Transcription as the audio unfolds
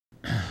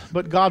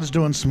but God's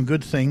doing some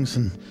good things,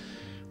 and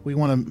we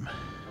want to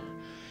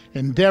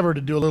endeavor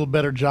to do a little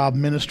better job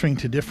ministering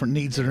to different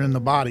needs that are in the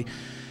body.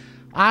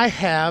 I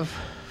have,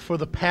 for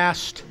the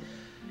past,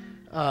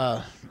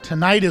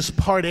 tonight is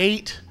part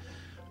 8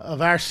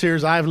 of our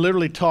series. I've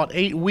literally taught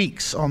 8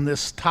 weeks on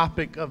this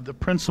topic of the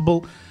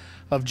principle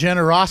of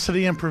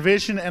generosity and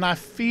provision, and I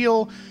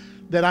feel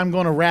that I'm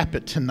going to wrap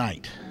it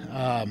tonight.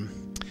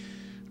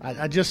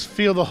 I just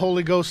feel the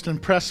Holy Ghost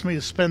impressed me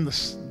to spend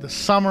the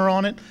summer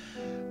on it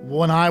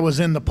when I was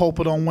in the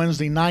pulpit on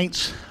Wednesday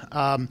nights.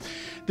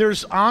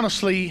 There's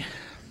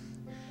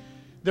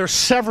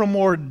several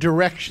more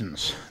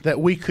directions that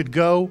we could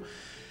go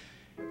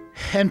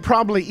and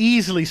probably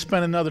easily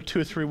spend another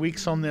 2 or 3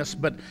 weeks on this,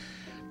 but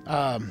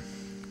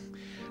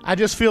I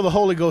just feel the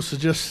Holy Ghost has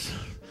just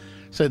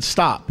said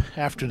stop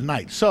after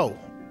tonight. So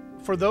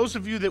for those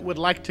of you that would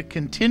like to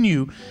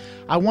continue,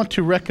 I want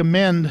to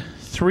recommend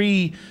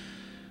 3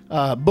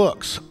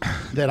 books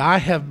that I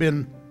have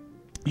been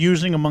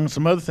using among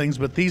some other things,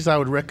 but these I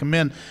would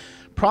recommend.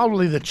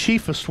 Probably the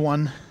chiefest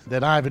one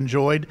that I've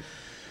enjoyed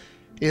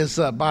is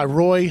by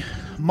Roy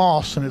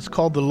Moss, and it's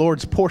called The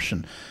Lord's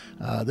Portion.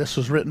 This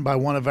was written by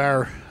one of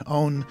our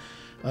own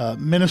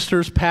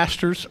ministers,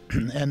 pastors,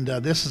 and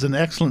this is an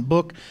excellent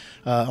book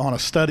on a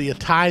study of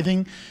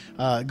tithing.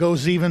 It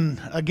goes even,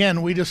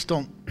 again, we just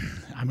don't,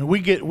 I mean,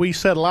 we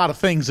said a lot of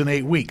things in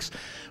 8 weeks,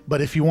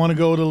 but if you want to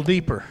go a little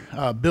deeper,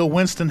 Bill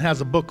Winston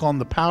has a book on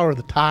the power of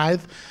the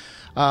tithe.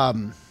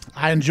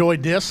 I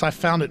enjoyed this. I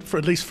found it,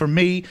 at least for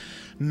me,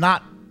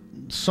 not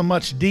so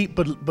much deep,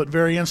 but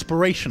very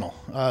inspirational.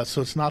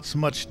 So it's not so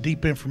much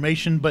deep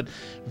information, but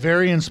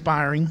very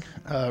inspiring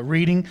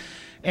reading.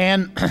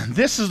 And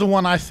this is the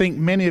one I think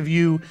many of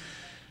you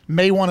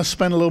may want to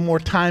spend a little more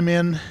time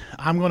in.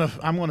 I'm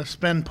gonna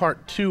spend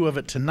part 2 of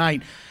it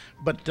tonight.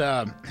 But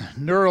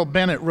Nerl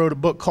Bennett wrote a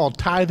book called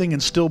Tithing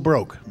and Still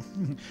Broke,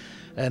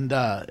 and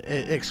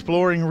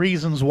exploring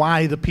reasons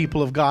why the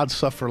people of God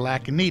suffer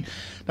lack and need.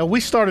 Now,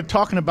 we started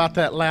talking about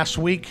that last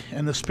week,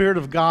 and the Spirit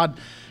of God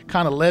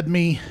kind of led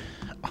me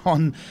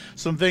on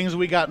some things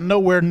we got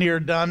nowhere near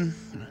done.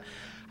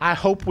 I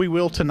hope we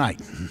will tonight.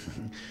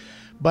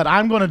 But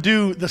I'm going to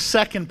do the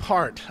second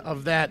part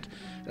of that.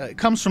 It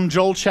comes from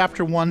Joel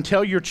chapter 1.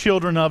 Tell your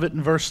children of it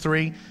in verse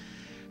 3.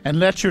 And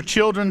let your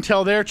children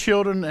tell their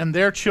children and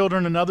their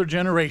children another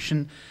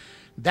generation.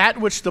 That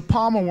which the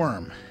palmer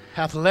worm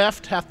hath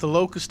left hath the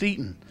locust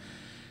eaten.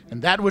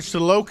 And that which the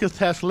locust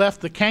hath left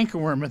the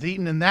cankerworm hath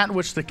eaten. And that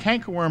which the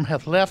cankerworm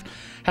hath left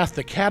hath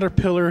the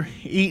caterpillar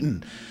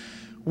eaten.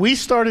 We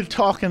started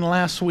talking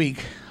last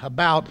week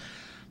about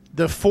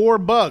the 4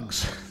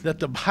 bugs that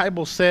the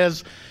Bible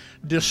says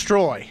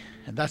destroy.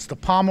 And that's the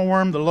palmer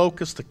worm, the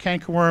locust, the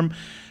cankerworm,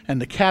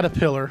 and the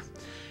caterpillar.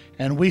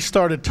 And we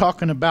started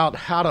talking about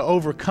how to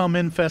overcome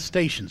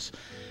infestations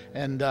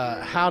and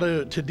how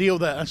to deal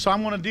with that. And so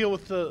I'm going to deal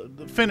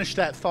with finish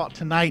that thought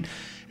tonight.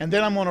 And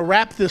then I'm going to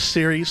wrap this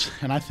series.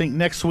 And I think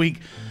next week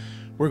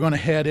we're going to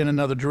head in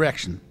another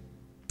direction.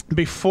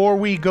 Before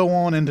we go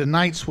on into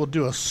nights, we'll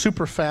do a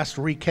super fast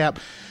recap.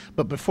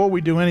 But before we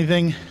do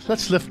anything,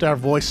 let's lift our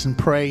voice and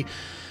pray.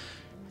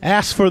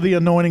 Ask for the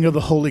anointing of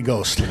the Holy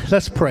Ghost.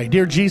 Let's pray.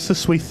 Dear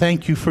Jesus, we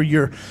thank you for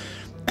your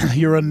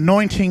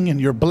anointing and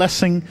your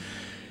blessing,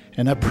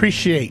 and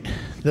appreciate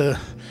the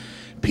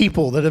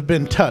people that have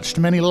been touched.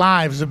 Many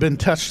lives have been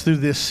touched through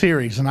this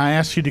series, and I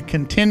ask you to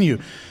continue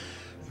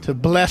to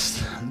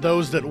bless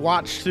those that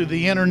watch through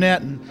the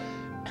internet and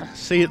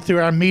see it through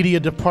our media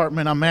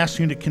department. I'm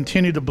asking you to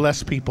continue to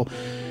bless people.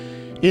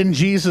 In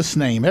Jesus'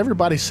 name.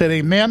 Everybody said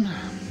amen.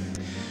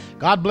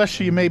 God bless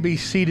you. You may be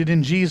seated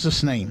in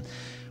Jesus' name.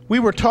 We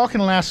were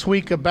talking last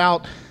week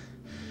about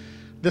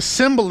the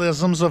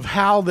symbolisms of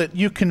how that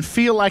you can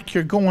feel like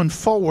you're going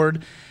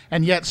forward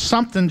and yet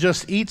something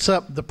just eats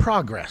up the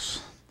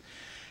progress.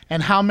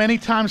 And how many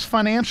times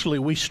financially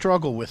we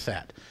struggle with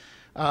that.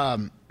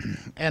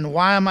 And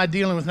why am I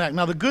dealing with that?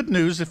 Now the good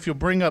news, if you'll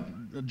bring up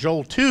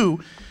Joel 2,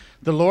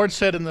 the Lord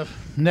said in the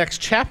next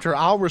chapter,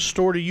 I'll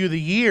restore to you the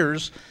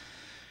years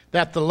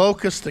that the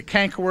locust, the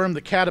cankerworm,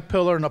 the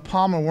caterpillar, and the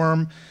palmer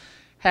worm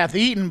hath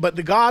eaten. But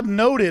the God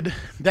noted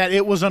that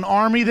it was an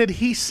army that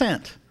he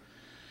sent.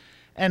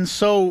 And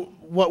so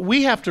what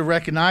we have to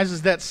recognize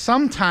is that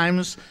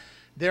sometimes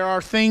there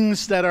are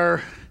things that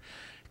are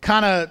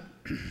kind of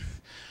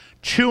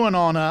chewing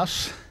on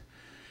us,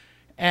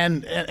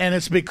 and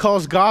it's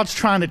because God's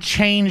trying to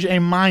change a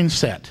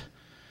mindset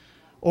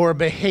or a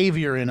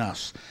behavior in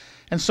us.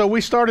 And so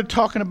we started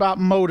talking about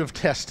motive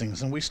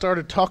testings, and we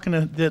started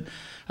talking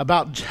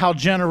about how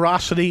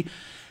generosity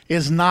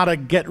is not a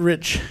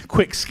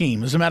get-rich-quick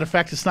scheme. As a matter of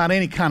fact, it's not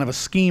any kind of a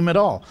scheme at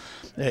all.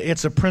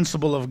 It's a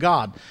principle of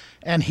God.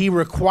 And he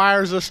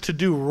requires us to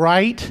do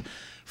right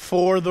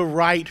for the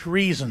right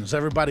reasons.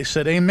 Everybody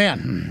said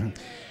amen.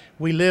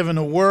 We live in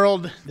a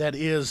world that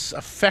is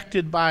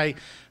affected by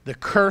the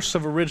curse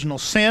of original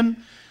sin,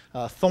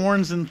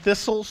 thorns and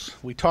thistles.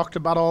 We talked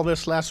about all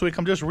this last week.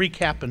 I'm just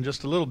recapping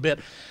just a little bit.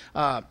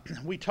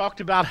 We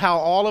talked about how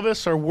all of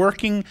us are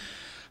working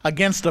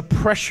against a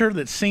pressure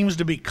that seems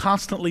to be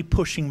constantly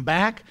pushing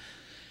back.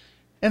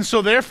 And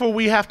so therefore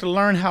we have to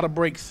learn how to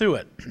break through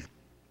it.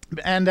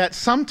 And that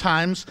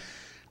sometimes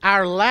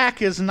our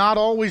lack is not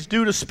always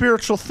due to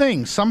spiritual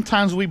things.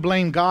 Sometimes we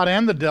blame God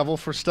and the devil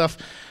for stuff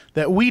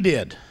that we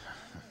did.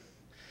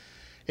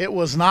 It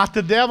was not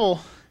the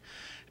devil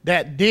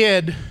that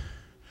did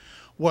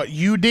what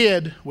you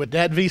did with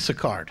that Visa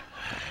card.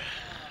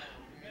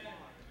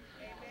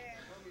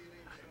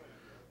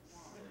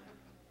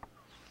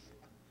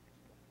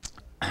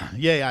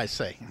 Yea, I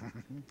say.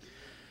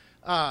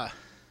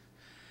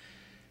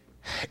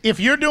 If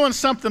you're doing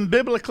something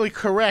biblically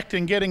correct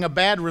and getting a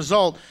bad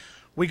result,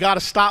 we got to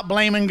stop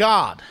blaming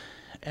God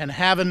and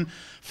having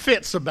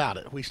fits about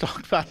it. We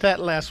talked about that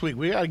last week.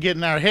 We got to get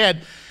in our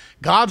head,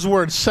 God's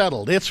word's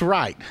settled. It's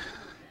right.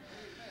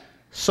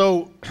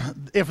 So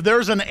if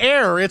there's an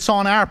error, it's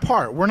on our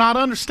part. We're not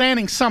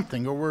understanding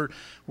something, or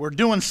we're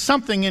doing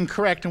something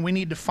incorrect, and we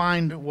need to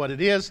find what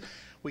it is.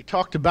 We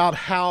talked about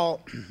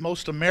how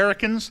most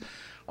Americans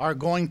are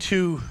going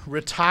to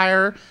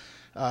retire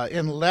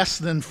in less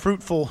than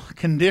fruitful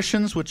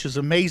conditions, which is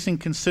amazing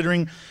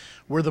considering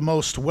we're the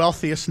most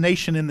wealthiest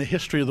nation in the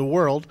history of the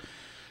world.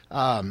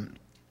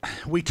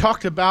 We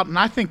talked about, and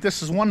I think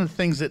this is one of the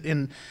things that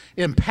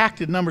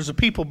impacted numbers of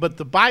people, but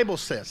the Bible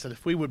says that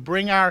if we would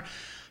bring our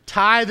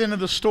tithe into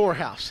the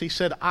storehouse, he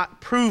said,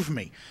 prove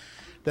me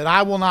that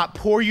I will not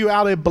pour you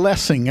out a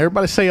blessing.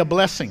 Everybody say a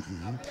blessing.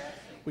 Mm-hmm.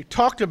 We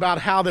talked about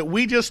how that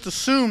we just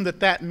assume that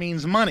that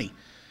means money.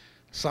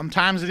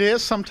 Sometimes it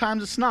is,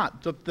 sometimes it's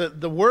not.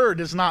 The word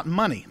is not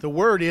money. The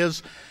word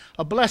is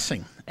a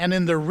blessing. And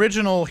in the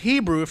original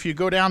Hebrew, if you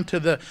go down to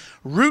the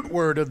root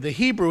word of the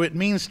Hebrew, it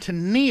means to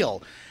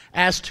kneel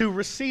as to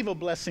receive a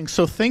blessing.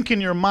 So think in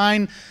your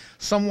mind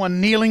someone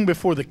kneeling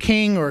before the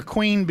king or a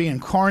queen being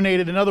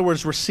coronated. In other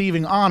words,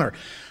 receiving honor.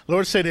 The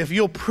Lord said, if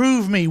you'll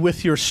prove me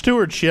with your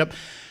stewardship,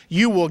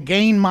 you will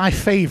gain my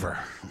favor.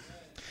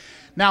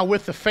 Now,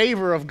 with the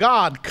favor of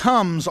God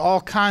comes all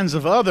kinds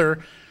of other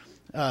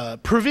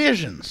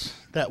provisions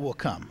that will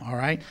come, all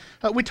right?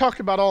 We talked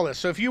about all this.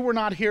 So if you were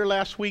not here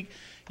last week,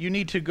 you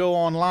need to go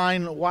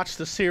online, watch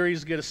the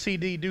series, get a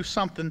CD, do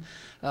something,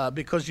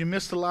 because you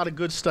missed a lot of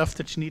good stuff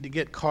that you need to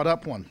get caught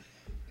up on.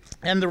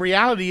 And the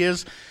reality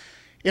is,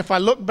 if I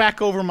look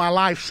back over my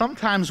life,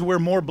 sometimes we're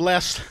more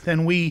blessed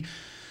than we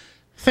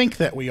think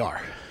that we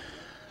are.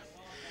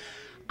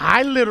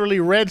 I literally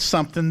read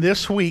something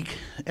this week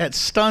that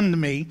stunned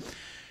me,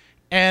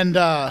 and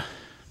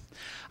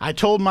I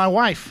told my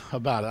wife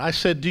about it. I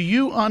said, do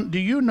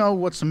you know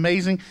what's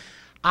amazing?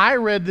 I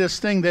read this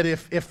thing that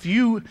if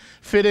you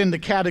fit into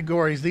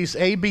categories, these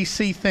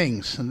ABC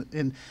things,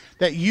 and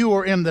that you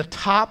are in the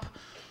top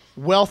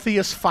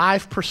wealthiest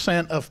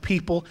 5% of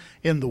people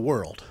in the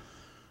world.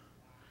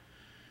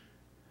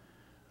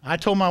 I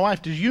told my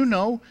wife, did you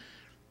know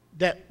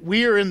that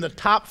we are in the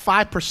top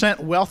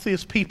 5%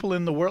 wealthiest people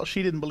in the world?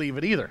 She didn't believe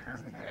it either.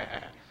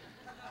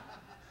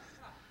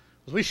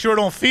 We sure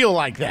don't feel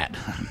like that.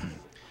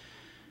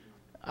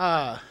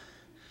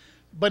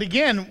 But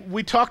again,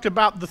 we talked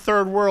about the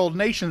third world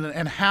nation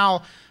and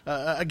how,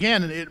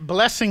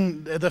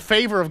 blessing, the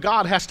favor of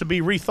God has to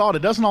be rethought.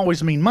 It doesn't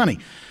always mean money.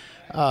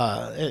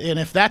 And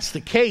if that's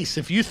the case,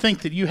 if you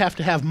think that you have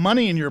to have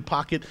money in your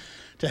pocket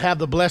to have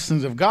the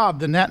blessings of God,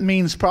 then that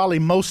means probably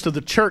most of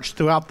the church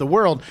throughout the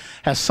world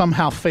has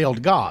somehow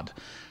failed God.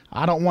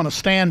 I don't want to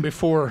stand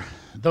before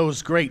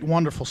those great,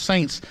 wonderful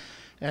saints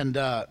and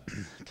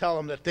tell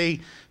them that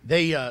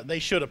they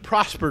should have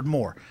prospered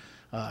more.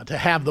 To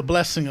have the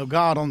blessing of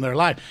God on their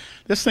life.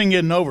 This thing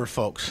isn't over,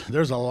 folks.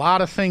 There's a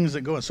lot of things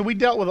that go on. So we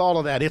dealt with all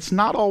of that. It's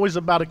not always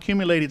about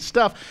accumulated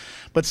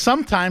stuff, but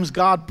sometimes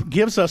God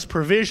gives us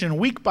provision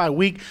week by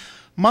week,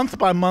 month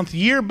by month,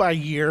 year by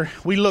year.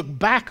 We look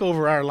back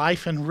over our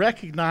life and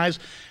recognize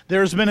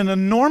there's been an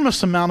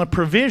enormous amount of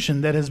provision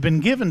that has been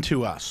given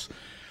to us.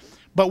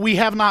 But we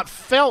have not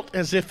felt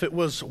as if it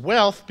was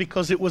wealth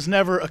because it was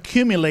never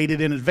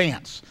accumulated in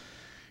advance.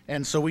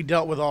 And so we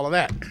dealt with all of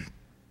that.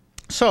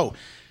 So,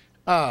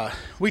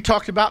 we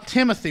talked about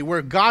Timothy,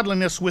 where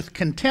godliness with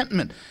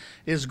contentment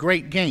is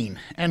great gain.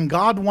 And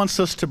God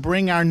wants us to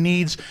bring our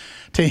needs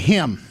to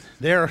Him.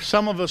 There are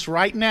some of us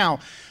right now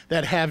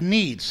that have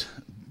needs.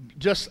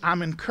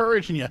 I'm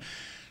encouraging you,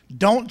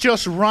 don't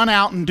just run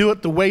out and do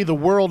it the way the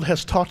world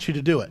has taught you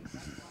to do it.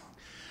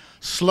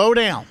 Slow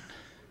down.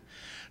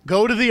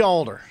 Go to the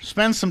altar.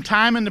 Spend some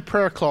time in the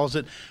prayer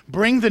closet.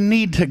 Bring the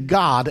need to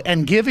God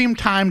and give Him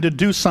time to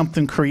do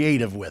something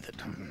creative with it.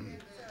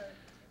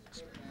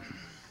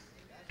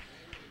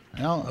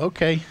 Well,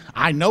 okay,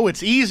 I know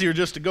it's easier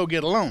just to go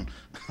get a loan.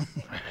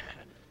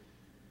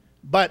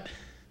 But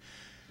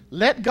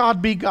let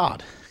God be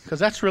God, because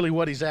that's really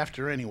what He's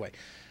after anyway.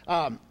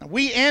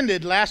 We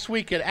ended last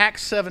week at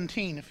Acts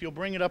 17. If you'll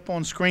bring it up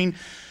on screen.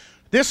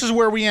 This is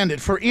where we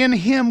ended. For in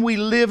Him we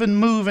live and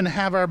move and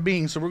have our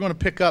being. So we're going to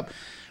pick up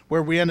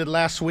where we ended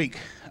last week.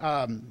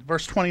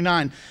 Verse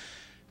 29.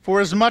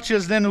 For as much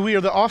as then we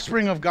are the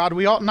offspring of God,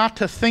 we ought not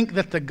to think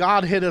that the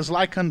Godhead is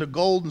like unto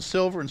gold and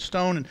silver and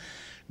stone and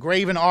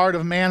graven art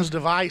of man's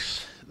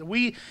device.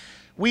 We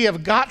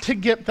have got to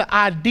get the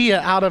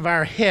idea out of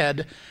our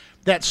head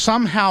that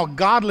somehow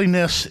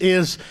godliness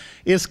is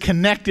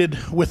connected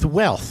with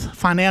wealth,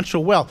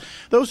 financial wealth.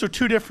 Those are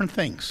two different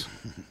things.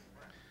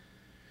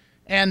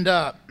 And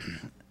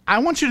I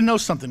want you to know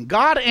something.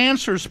 God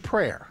answers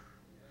prayer,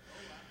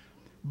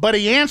 but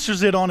he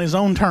answers it on his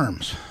own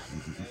terms.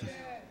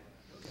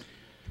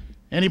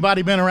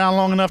 Anybody been around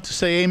long enough to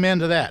say amen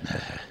to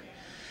that?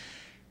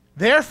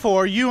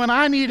 Therefore, you and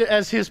I need,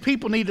 as his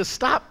people, need to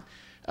stop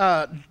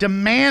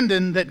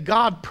demanding that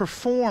God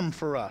perform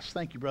for us.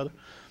 Thank you, brother.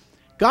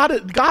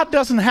 God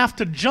doesn't have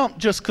to jump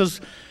just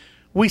because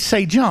we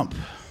say jump.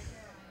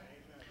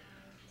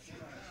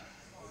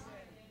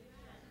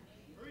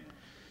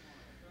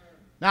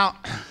 Now,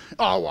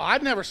 oh, well,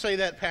 I'd never say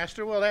that,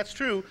 Pastor. Well, that's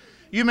true.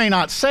 You may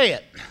not say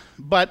it,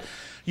 but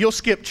you'll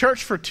skip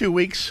church for 2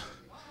 weeks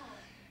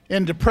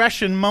in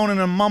depression, moaning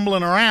and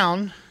mumbling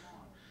around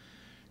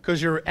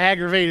because you're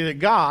aggravated at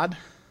God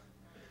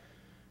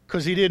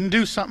because he didn't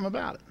do something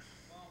about it.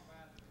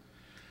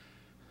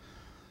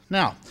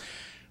 Now,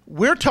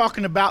 we're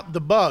talking about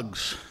the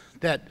bugs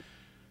that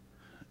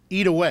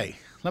eat away.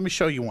 Let me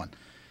show you one.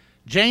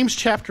 James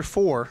chapter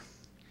 4,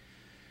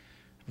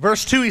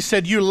 verse 2, he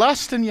said, you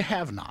lust and you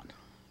have not.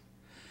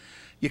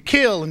 You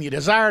kill and you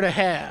desire to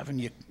have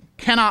and you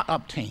cannot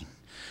obtain.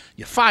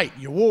 You fight,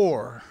 you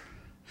war.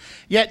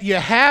 Yet you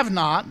have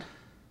not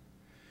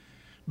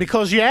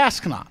because you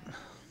ask not.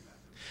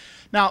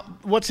 Now,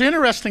 what's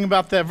interesting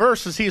about that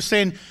verse is he's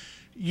saying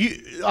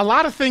a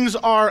lot of things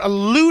are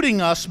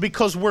eluding us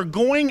because we're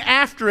going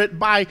after it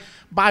by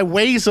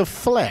ways of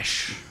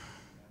flesh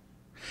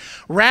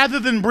rather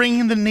than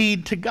bringing the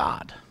need to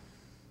God.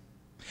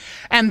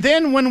 And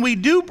then when we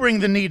do bring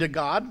the need to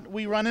God,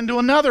 we run into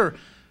another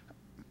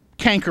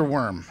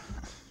cankerworm.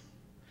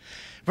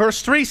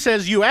 Verse 3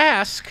 says, you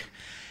ask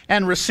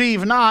and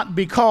receive not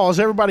because.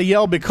 Everybody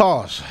yell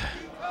because.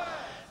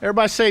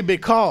 Everybody say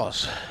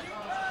because.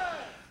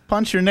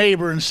 Punch your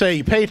neighbor and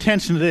say, pay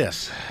attention to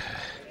this.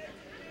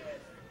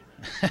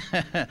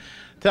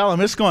 Tell him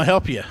it's going to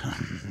help you.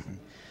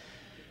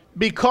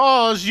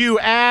 Because you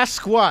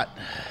ask what?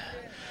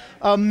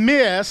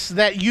 Amiss,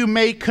 that you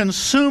may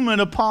consume it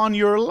upon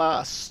your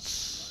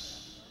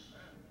lusts.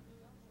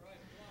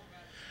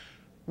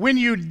 When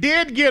you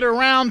did get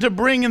around to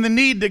bringing the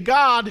need to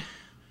God,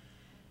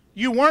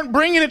 you weren't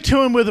bringing it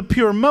to him with a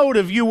pure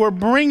motive. You were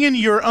bringing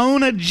your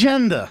own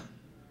agenda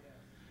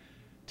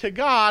to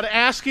God,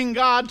 asking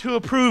God to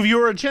approve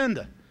your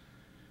agenda,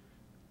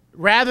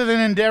 rather than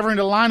endeavoring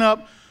to line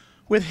up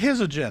with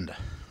his agenda.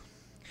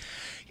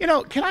 You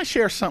know, can I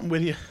share something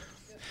with you?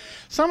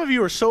 Some of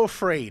you are so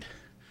afraid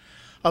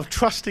of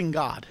trusting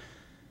God.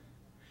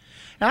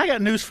 And I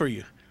got news for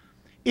you.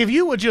 If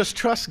you would just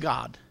trust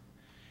God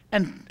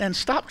and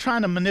stop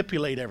trying to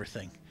manipulate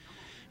everything,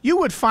 you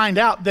would find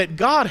out that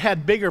God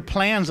had bigger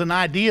plans and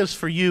ideas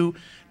for you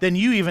than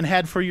you even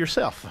had for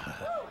yourself.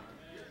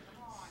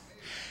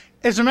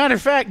 As a matter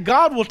of fact,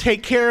 God will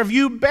take care of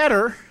you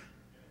better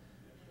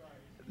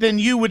than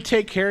you would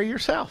take care of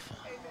yourself.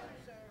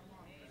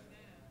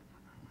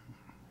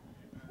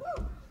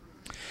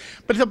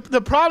 But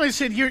the problem is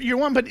that you're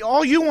one, but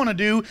all you want to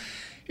do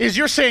is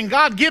you're saying,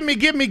 God, give me,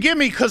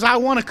 because I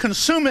want to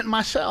consume it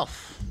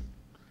myself.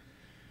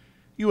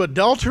 You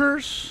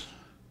adulterers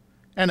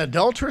and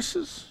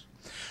adulteresses,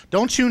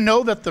 don't you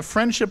know that the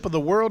friendship of the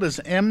world is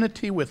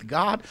enmity with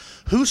God?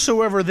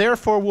 Whosoever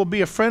therefore will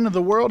be a friend of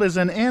the world is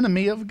an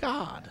enemy of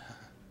God.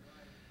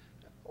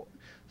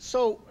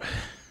 So,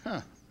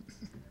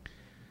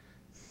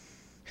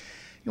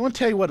 you want to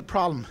tell you what a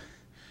problem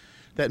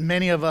that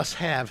many of us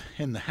have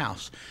in the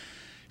house.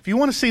 If you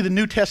want to see the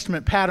New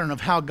Testament pattern of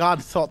how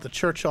God thought the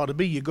church ought to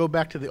be, you go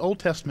back to the Old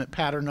Testament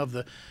pattern of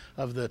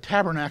the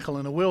tabernacle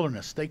in the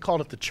wilderness. They called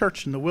it the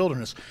church in the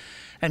wilderness.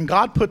 And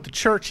God put the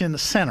church in the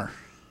center.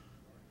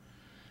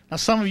 Now,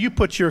 some of you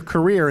put your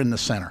career in the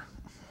center.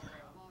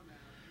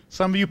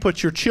 Some of you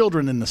put your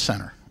children in the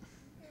center.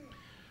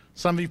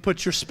 Some of you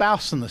put your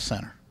spouse in the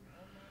center.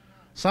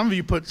 Some of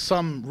you put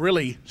some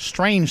really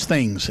strange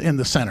things in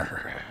the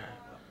center.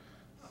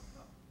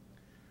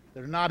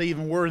 They're not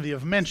even worthy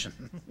of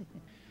mention.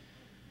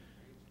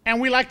 And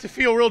we like to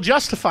feel real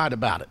justified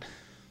about it.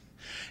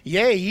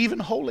 Yea, even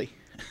holy.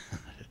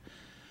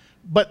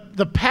 But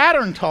the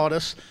pattern taught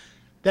us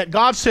that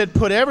God said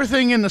put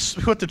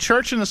the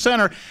church in the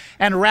center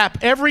and wrap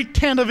every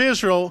tent of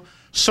Israel,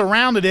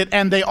 surrounded it,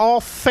 and they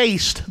all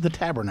faced the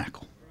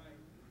tabernacle.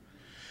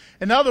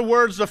 In other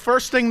words, the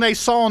first thing they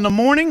saw in the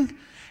morning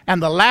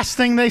and the last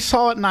thing they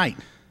saw at night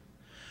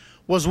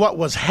was what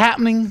was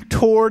happening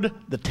toward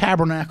the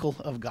tabernacle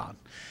of God.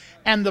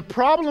 And the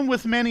problem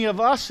with many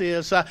of us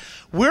is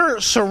we're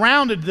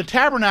surrounded the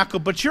tabernacle,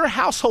 but your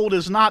household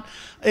is not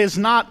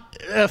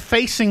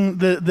facing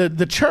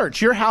the church.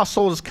 Your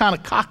household is kind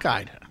of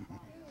cockeyed.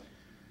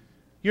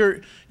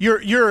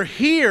 You're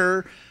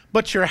here,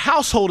 but your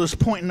household is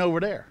pointing over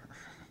there.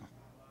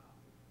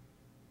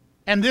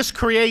 And this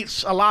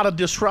creates a lot of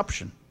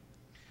disruption.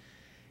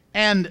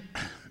 And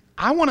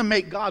I want to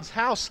make God's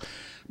house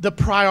the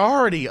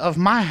priority of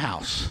my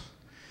house.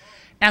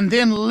 and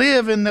then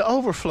live in the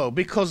overflow,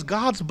 because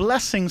God's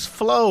blessings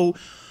flow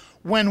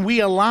when we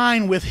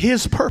align with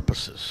His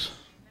purposes.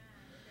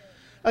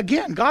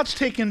 Again, God's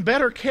taken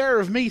better care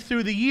of me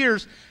through the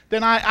years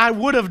than I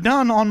would have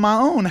done on my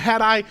own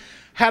had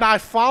I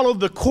followed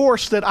the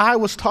course that I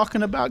was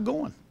talking about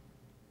going.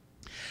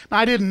 Now,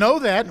 I didn't know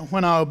that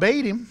when I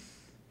obeyed Him.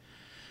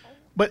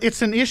 But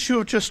it's an issue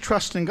of just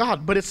trusting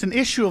God. But it's an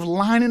issue of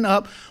lining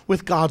up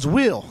with God's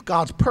will,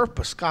 God's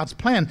purpose, God's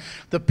plan.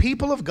 The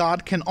people of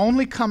God can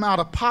only come out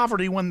of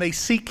poverty when they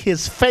seek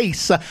His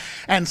face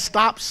and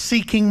stop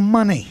seeking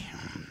money.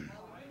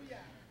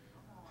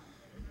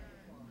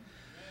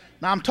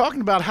 Now, I'm talking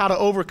about how to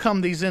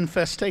overcome these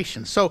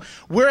infestations. So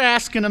we're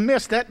asking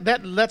amiss.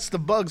 That lets the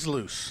bugs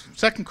loose.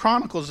 2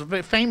 Chronicles,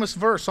 a famous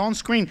verse on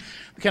screen.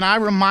 Can I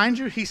remind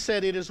you? He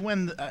said, it is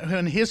when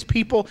His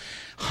people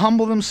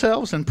humble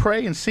themselves and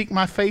pray and seek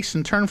my face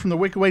and turn from the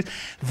wicked ways,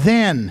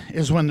 then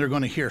is when they're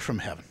going to hear from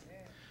heaven.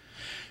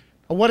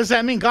 What does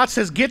that mean? God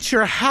says, get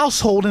your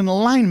household in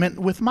alignment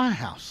with my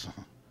house.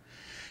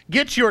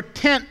 Get your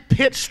tent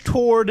pitched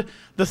toward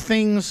the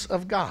things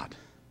of God.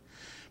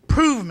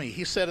 Prove me,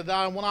 He said, that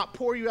I will not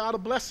pour you out a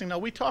blessing. Now,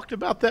 we talked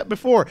about that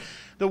before.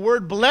 The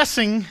word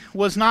blessing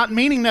was not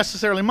meaning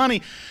necessarily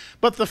money,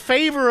 but the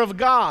favor of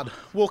God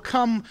will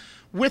come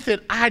with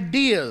it,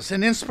 ideas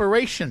and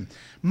inspiration,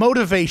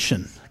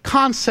 motivation,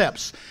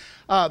 concepts.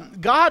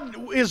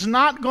 God is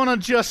not going to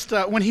just,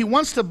 when He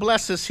wants to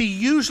bless us, He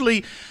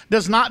usually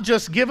does not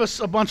just give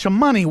us a bunch of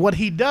money. What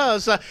He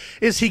does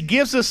is He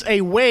gives us a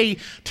way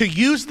to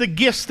use the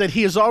gifts that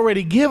He has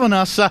already given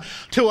us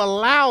to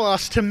allow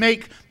us to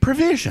make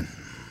provision.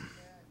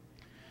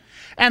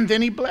 And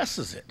then He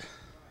blesses it.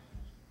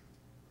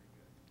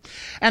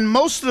 And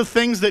most of the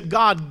things that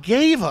God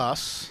gave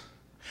us,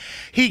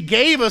 He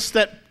gave us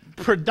that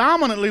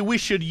predominantly we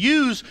should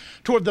use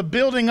toward the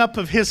building up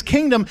of His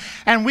kingdom,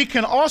 and we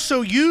can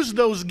also use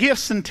those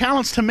gifts and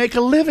talents to make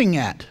a living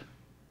at.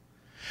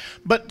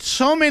 But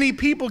so many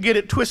people get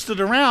it twisted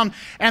around,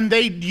 and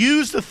they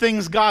use the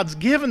things God's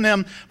given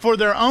them for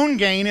their own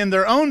gain and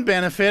their own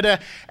benefit,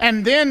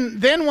 and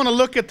then want to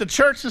look at the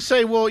church and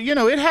say, well, you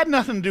know, it had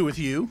nothing to do with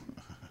you.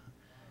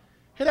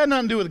 It had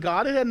nothing to do with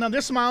God. It had nothing.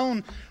 This is my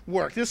own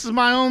work. This is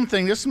my own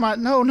thing. This is my...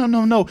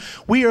 No.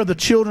 We are the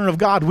children of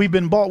God. We've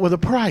been bought with a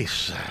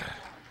price.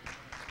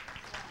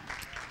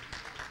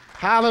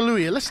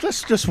 Hallelujah. Let's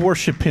just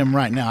worship Him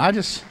right now.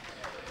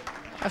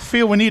 I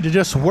feel we need to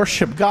just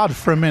worship God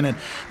for a minute.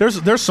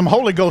 There's some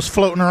Holy Ghost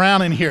floating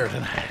around in here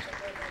tonight.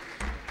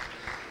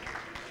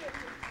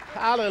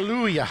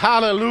 Hallelujah.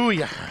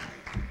 Hallelujah.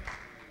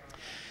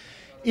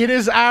 It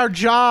is our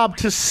job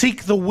to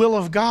seek the will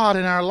of God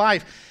in our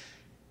life.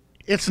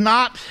 It's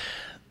not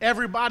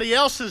everybody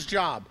else's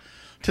job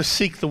to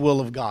seek the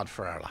will of God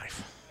for our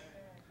life.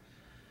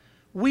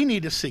 We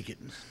need to seek it.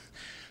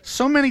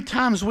 So many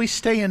times we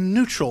stay in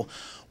neutral,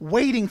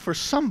 waiting for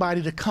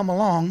somebody to come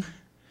along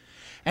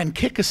and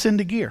kick us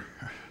into gear.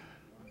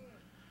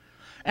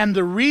 And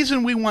the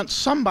reason we want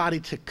somebody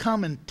to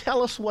come and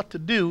tell us what to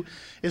do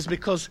is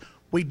because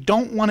we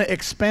don't want to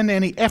expend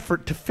any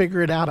effort to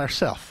figure it out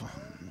ourselves.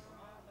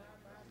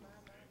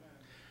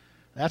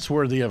 That's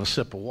worthy of a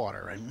sip of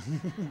water, right?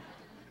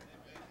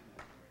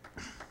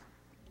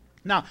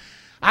 Now,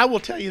 I will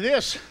tell you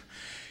this.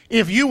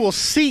 If you will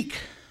seek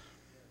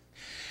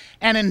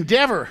and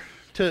endeavor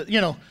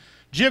to,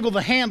 jiggle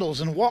the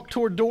handles and walk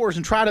toward doors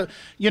and try to,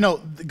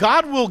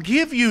 God will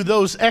give you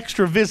those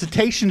extra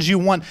visitations you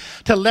want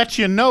to let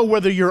you know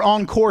whether you're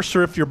on course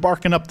or if you're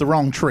barking up the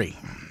wrong tree.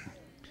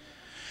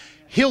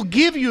 He'll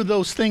give you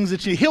those things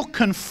He'll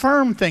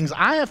confirm things.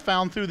 I have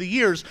found through the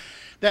years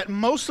that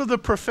most of the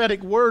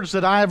prophetic words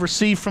that I have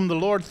received from the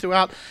Lord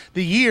throughout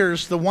the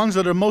years, the ones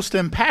that are most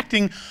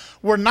impacting,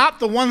 were not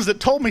the ones that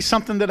told me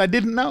something that I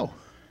didn't know.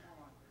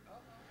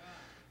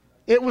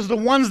 It was the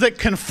ones that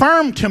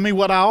confirmed to me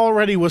what I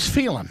already was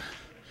feeling.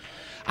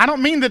 I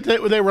don't mean that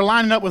they were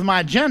lining up with my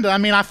agenda. I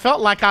mean, I felt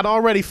like I'd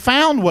already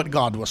found what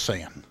God was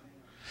saying.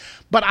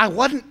 But I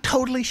wasn't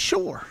totally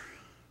sure.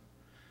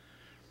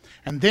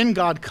 And then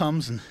God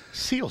comes and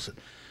seals it.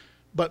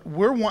 But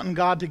we're wanting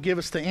God to give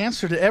us the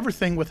answer to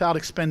everything without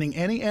expending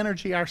any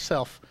energy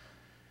ourselves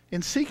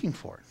in seeking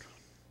for it.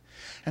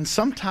 And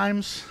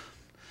sometimes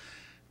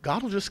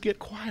God will just get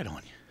quiet on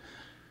you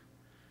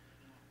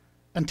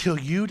until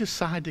you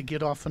decide to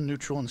get off of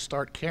neutral and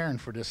start caring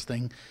for this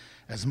thing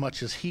as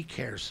much as He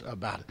cares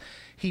about it.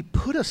 He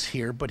put us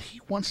here, but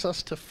He wants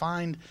us to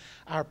find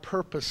our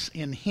purpose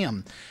in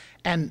Him.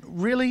 And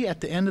really,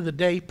 at the end of the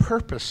day,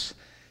 purpose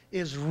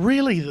is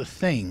really the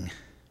thing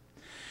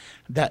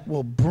that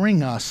will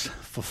bring us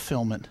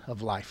fulfillment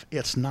of life.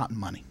 It's not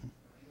money.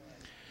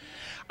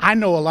 I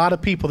know a lot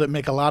of people that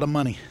make a lot of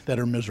money that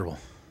are miserable.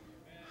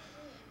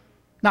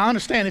 Now,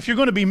 understand, if you're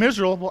going to be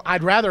miserable, well,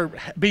 I'd rather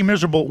be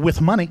miserable with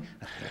money.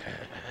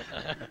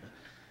 I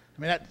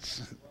mean,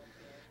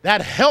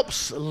 that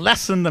helps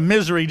lessen the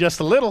misery just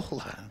a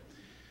little,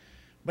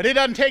 but it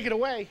doesn't take it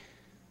away.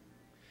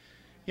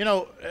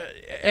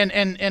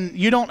 And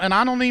you don't, and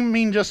I don't even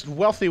mean just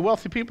wealthy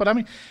people. I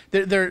mean,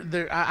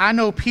 I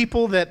know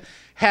people that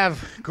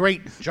have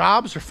great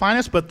jobs or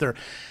finance, but their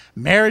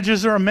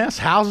marriages are a mess,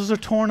 houses are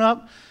torn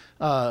up,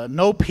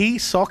 no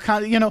peace, all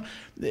kind of,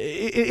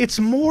 it's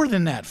more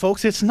than that,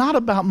 folks. It's not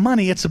about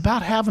money. It's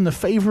about having the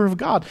favor of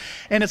God,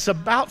 and it's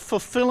about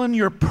fulfilling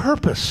your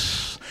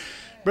purpose.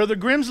 Brother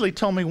Grimsley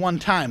told me one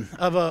time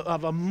of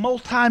a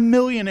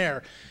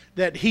multi-millionaire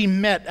that he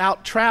met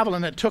out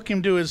traveling that took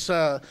him to his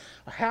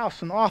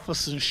house and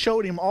office and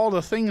showed him all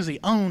the things he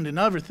owned and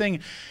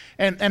everything.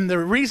 And the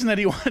reason that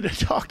he wanted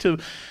to talk to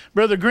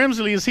Brother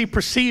Grimsley is he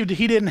perceived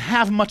he didn't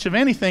have much of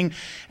anything.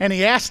 And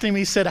he asked him,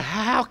 he said,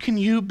 how can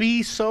you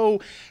be so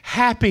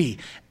happy?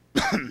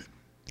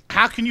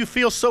 How can you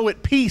feel so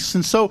at peace?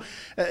 And so,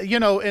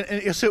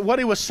 and so what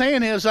he was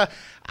saying is,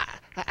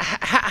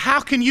 how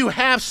can you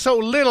have so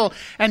little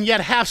and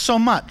yet have so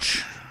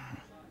much?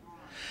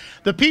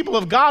 The people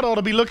of God ought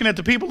to be looking at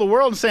the people of the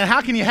world and saying,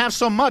 how can you have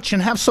so much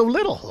and have so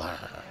little?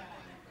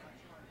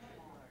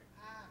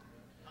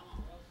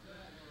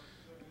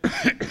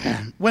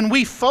 When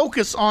we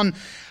focus on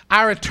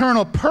our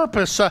eternal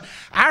purpose,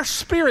 our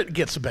spirit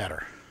gets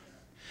better.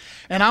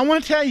 And I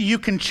want to tell you, you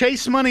can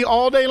chase money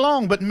all day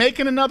long, but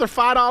making another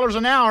 $5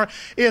 an hour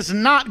is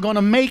not going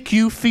to make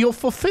you feel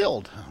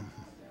fulfilled.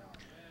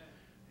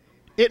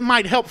 It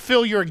might help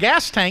fill your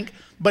gas tank,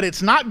 but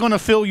it's not going to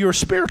fill your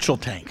spiritual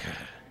tank.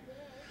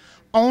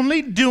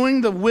 Only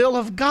doing the will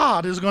of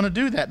God is going to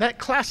do that. That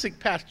classic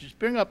passage,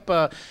 bring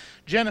up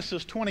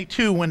Genesis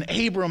 22 when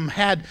Abram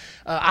had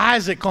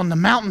Isaac on the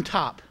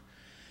mountaintop.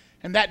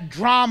 And that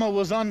drama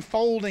was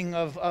unfolding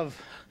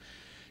of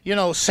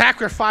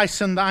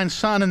sacrificing thine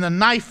son, and the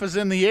knife is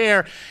in the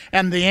air,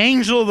 and the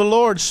angel of the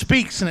Lord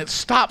speaks, and it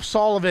stops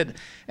all of it.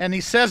 And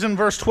he says in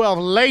verse 12,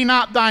 lay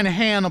not thine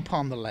hand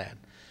upon the lad,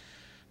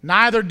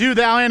 neither do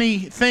thou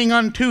anything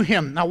unto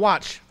him. Now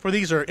watch, for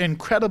these are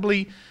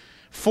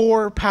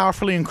four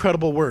powerfully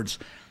incredible words.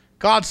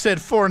 God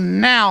said, for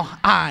now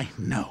I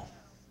know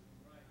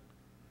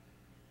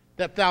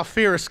that thou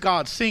fearest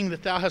God, seeing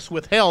that thou hast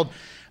withheld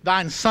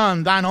thine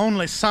son, thine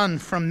only son,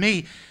 from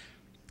me.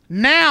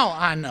 Now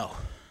I know.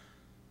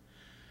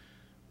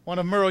 One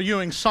of Merle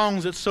Ewing's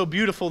songs that's so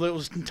beautiful that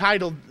was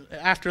entitled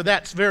after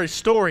that very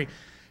story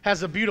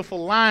has a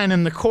beautiful line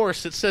in the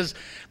chorus that says,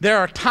 there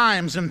are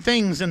times and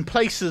things and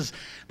places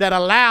that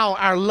allow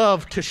our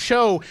love to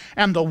show,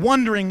 and the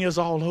wondering is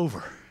all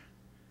over.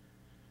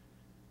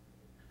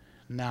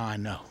 Now I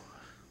know.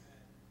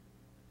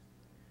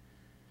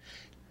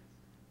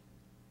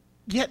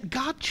 Yet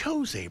God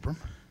chose Abram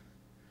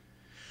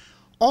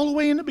all the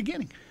way in the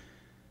beginning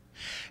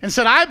and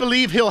said, I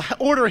believe he'll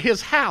order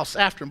his house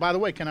after him. By the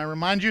way, can I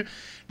remind you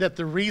that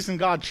the reason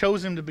God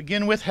chose him to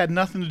begin with had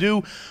nothing to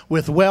do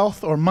with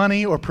wealth or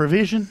money or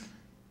provision?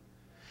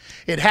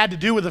 It had to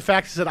do with the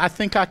fact that I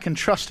think I can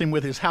trust him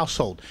with his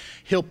household.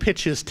 He'll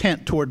pitch his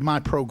tent toward my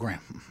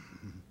program,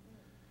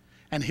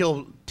 and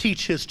he'll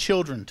teach his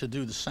children to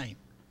do the same.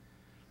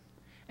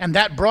 And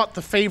that brought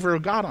the favor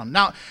of God on.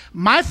 Now,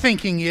 my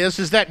thinking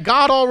is that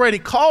God already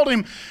called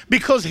him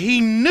because he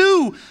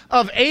knew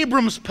of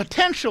Abram's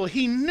potential.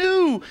 He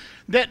knew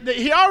that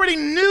he already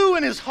knew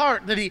in his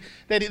heart that he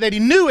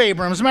knew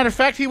Abram. As a matter of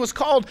fact, he was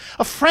called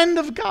a friend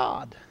of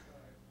God.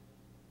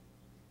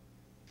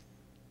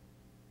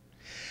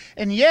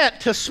 And yet,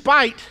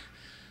 despite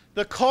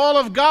the call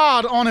of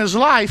God on his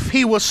life,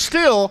 he was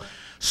still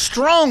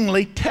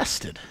strongly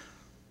tested.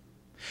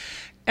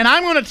 And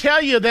I'm going to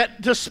tell you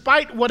that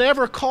despite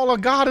whatever call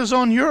of God is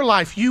on your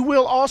life, you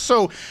will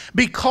also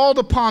be called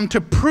upon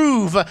to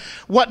prove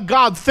what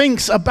God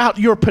thinks about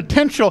your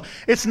potential.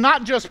 It's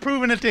not just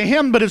proving it to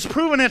him, but it's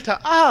proving it to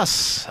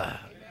us.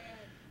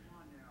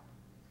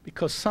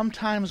 Because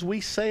sometimes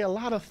we say a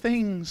lot of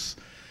things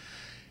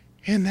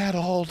in that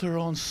altar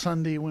on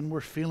Sunday when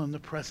we're feeling the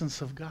presence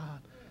of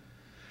God.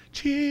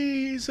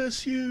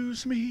 Jesus,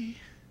 use me.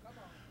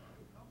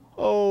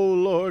 Oh,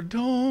 Lord,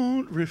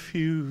 don't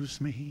refuse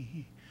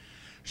me.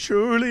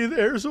 Surely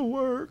there's a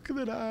work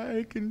that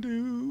I can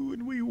do.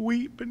 And we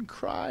weep and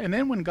cry. And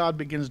then when God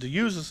begins to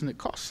use us and it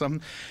costs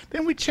something,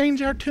 then we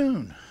change our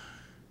tune.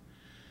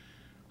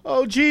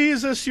 Oh,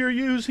 Jesus, you're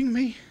using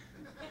me.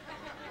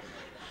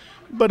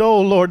 But,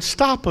 oh, Lord,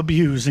 stop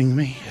abusing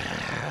me.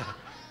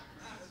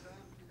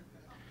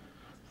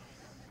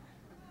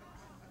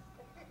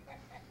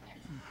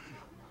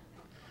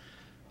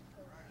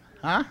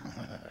 Huh?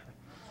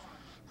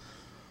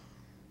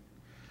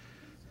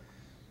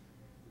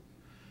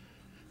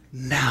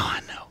 Now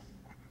I know.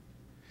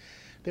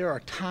 There are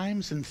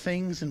times and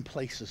things and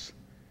places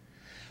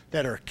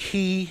that are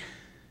key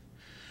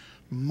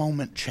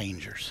moment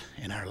changers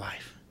in our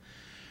life,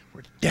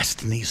 where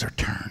destinies are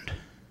turned.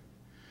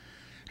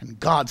 And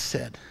God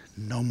said,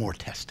 no more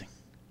testing.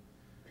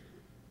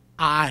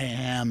 I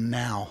am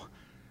now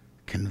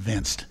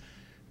convinced,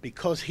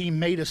 because he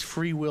made us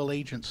free will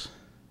agents.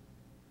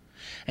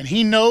 And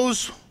he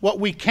knows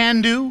what we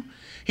can do.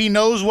 He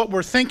knows what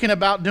we're thinking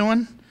about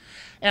doing.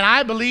 And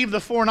I believe the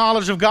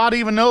foreknowledge of God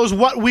even knows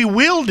what we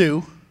will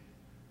do.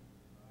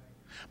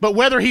 But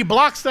whether he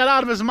blocks that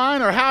out of his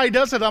mind or how he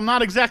does it, I'm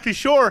not exactly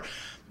sure.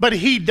 But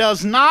he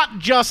does not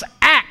just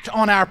act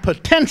on our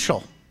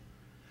potential.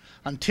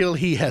 until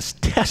he has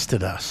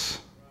tested us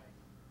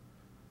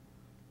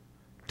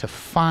to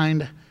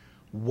find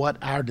what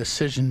our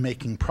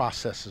decision-making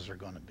processes are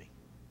going to be.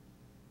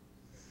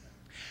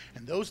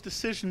 And those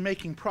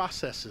decision-making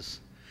processes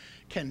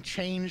can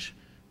change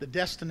the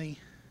destiny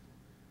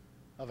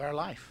of our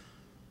life.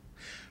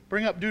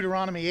 Bring up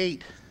Deuteronomy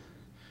 8.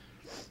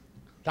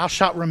 Thou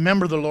shalt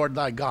remember the Lord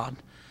thy God,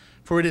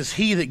 for it is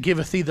he that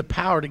giveth thee the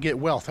power to get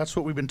wealth. That's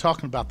what we've been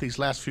talking about these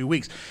last few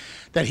weeks.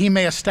 That he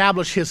may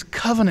establish his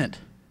covenant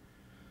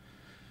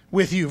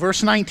with you.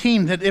 Verse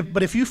 19,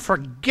 but if you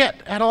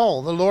forget at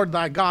all the Lord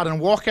thy God and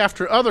walk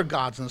after other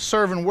gods and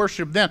serve and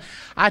worship them,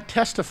 I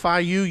testify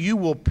you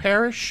will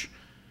perish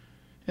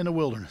in the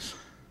wilderness.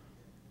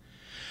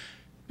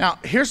 Now,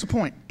 here's the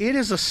point. It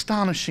is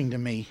astonishing to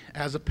me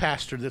as a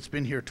pastor that's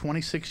been here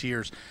 26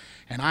 years,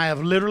 and I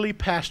have literally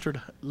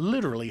pastored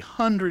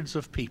hundreds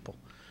of people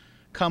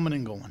coming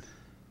and going.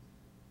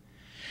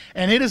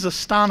 And it is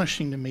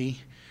astonishing to me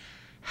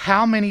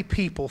how many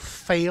people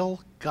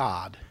fail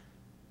God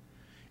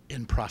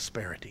in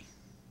prosperity.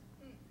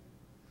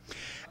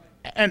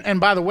 And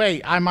by the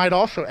way, I might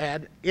also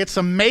add, it's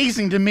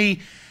amazing to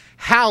me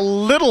how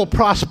little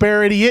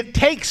prosperity it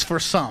takes for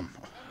some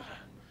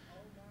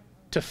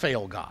to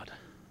fail God.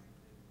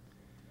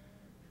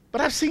 But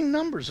I've seen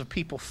numbers of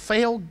people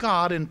fail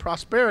God in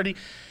prosperity,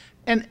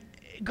 and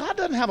God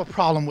doesn't have a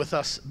problem with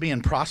us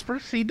being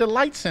prosperous. He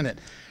delights in it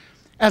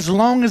as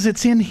long as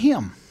it's in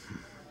him.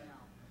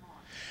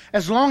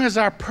 As long as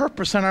our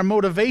purpose and our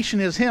motivation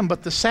is him.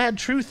 But the sad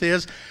truth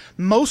is,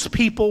 most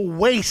people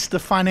waste the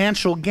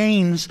financial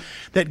gains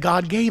that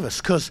God gave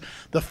us, because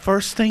the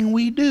first thing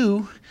we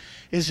do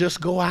is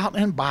just go out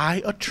and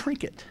buy a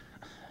trinket.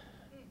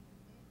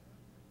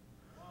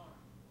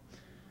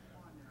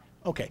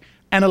 Okay,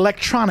 an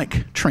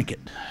electronic trinket.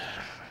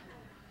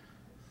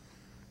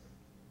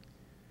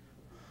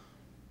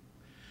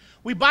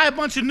 We buy a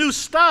bunch of new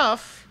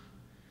stuff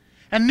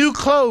and new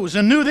clothes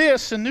and new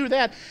this and new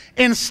that,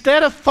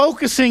 instead of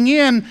focusing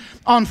in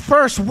on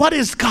first, what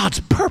is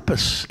God's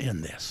purpose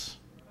in this?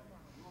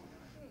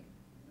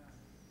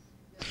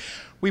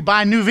 We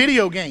buy new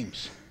video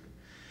games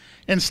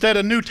instead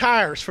of new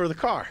tires for the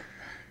car,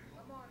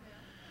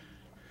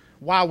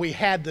 while we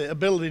had the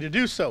ability to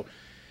do so.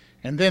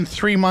 And then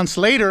 3 months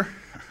later,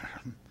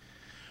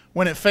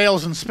 when it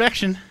fails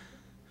inspection,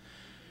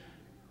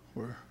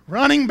 we're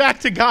running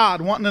back to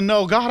God, wanting to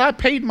know, God, I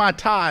paid my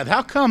tithe.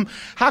 How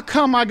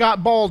come I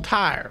got bald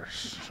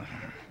tires?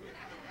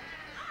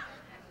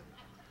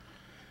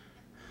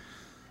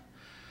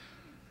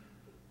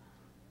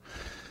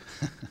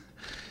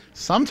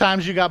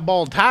 Sometimes you got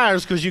bald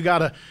tires because you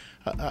got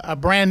a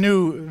brand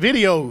new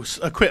video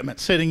equipment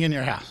sitting in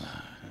your house.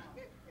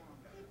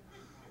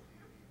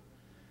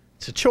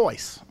 It's a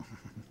choice.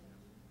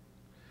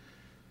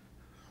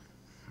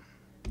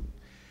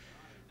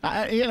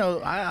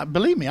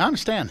 Believe me, I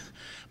understand.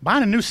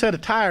 Buying a new set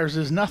of tires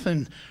is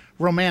nothing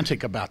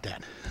romantic about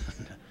that.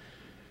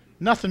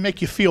 Nothing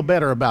make you feel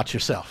better about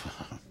yourself.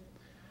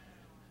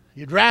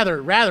 You'd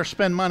rather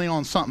spend money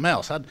on something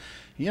else.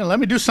 Let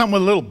me do something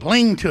with a little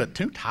bling to it.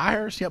 2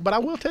 tires, yeah. But I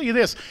will tell you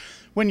this: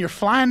 when you're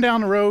flying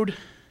down the road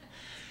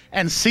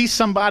and see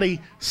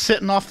somebody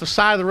sitting off the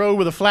side of the road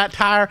with a flat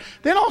tire,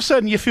 then all of a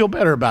sudden you feel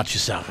better about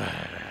yourself.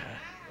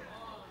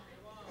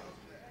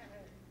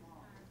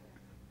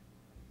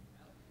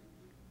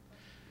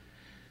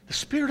 The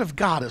Spirit of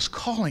God is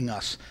calling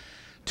us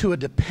to a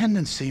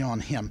dependency on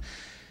him,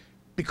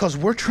 because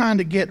we're trying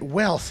to get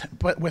wealth,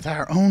 but with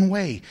our own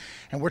way.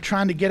 And we're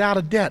trying to get out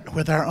of debt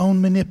with our own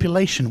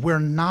manipulation. We're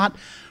not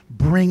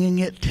bringing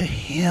it to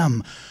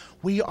him.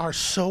 We are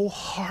so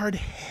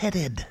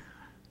hard-headed.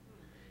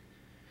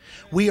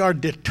 We are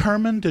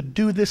determined to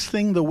do this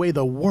thing the way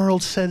the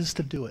world says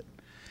to do it.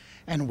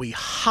 And we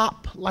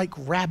hop like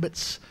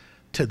rabbits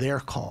to their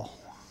call,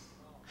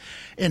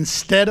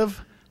 instead of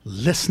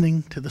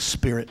listening to the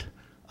Spirit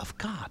of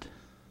God.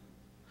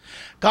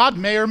 God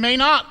may or may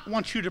not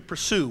want you to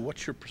pursue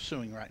what you're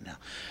pursuing right now.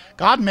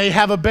 God may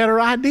have a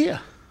better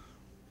idea.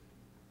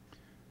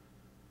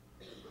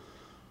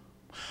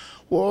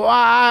 Well,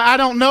 I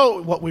don't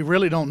know. What we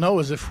really don't know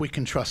is if we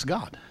can trust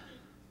God.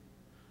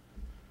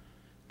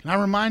 Can I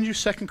remind you,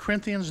 2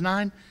 Corinthians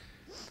 9?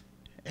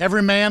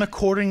 Every man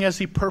according as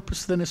he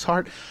purposeth in his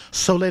heart,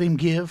 so let him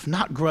give,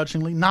 not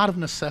grudgingly, not of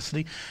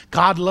necessity.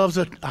 God loves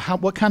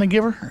what kind of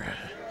giver?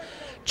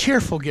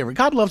 Cheerful giver.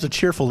 God loves a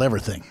cheerful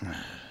everything.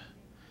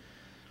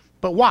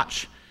 But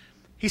watch.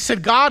 He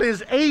said, God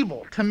is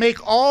able to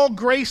make all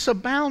grace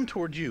abound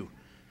toward you,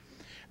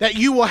 that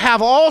you will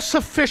have all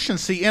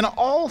sufficiency in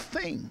all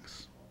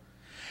things,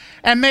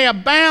 and may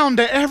abound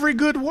to every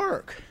good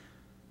work.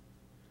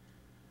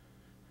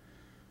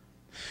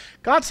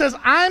 God says,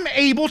 I'm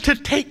able to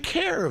take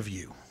care of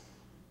you.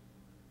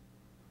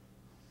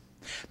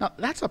 Now,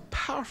 that's a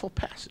powerful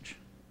passage.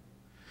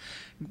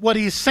 What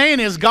he's saying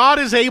is God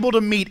is able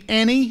to meet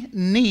any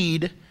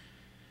need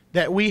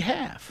that we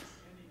have.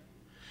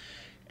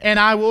 And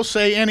I will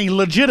say any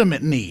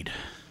legitimate need.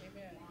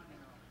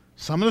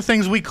 Some of the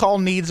things we call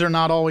needs are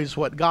not always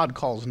what God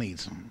calls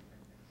needs.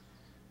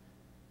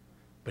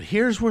 But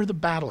here's where the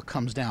battle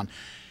comes down.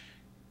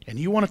 And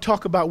you want to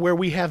talk about where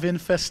we have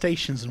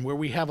infestations and where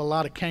we have a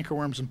lot of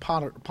cankerworms and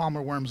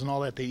palmer worms and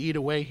all that. They eat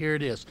away. Here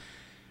it is.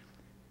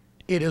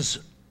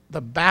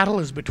 The battle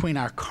is between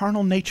our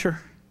carnal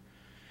nature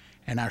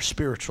and our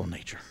spiritual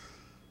nature.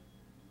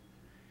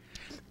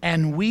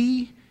 And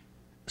we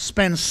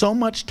spend so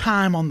much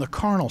time on the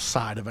carnal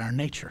side of our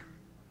nature.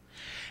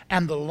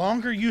 And the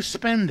longer you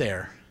spend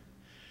there,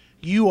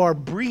 you are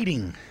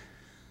breeding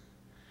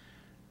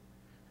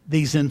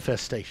these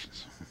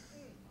infestations.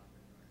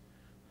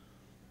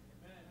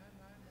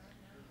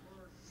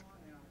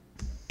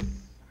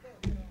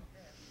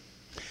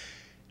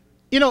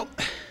 You know,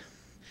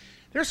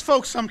 there's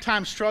folks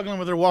sometimes struggling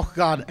with their walk with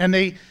God, and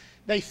they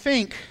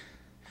think,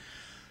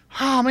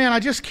 oh man, I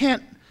just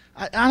can't,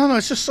 I don't know,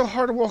 it's just so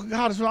hard to walk with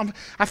God.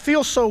 I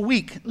feel so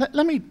weak.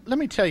 Let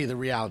me tell you the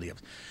reality of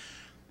it.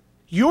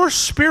 Your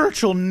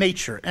spiritual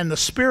nature and the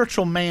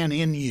spiritual man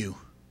in you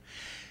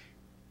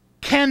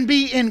can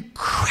be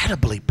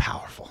incredibly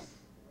powerful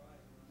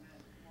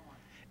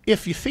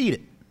if you feed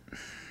it.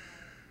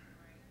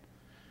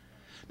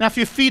 Now, if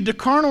you feed the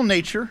carnal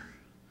nature,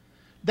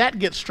 that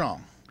gets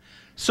strong.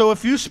 So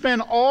if you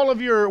spend all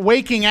of your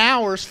waking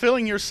hours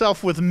filling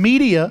yourself with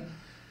media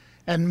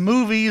and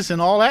movies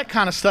and all that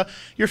kind of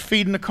stuff, you're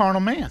feeding the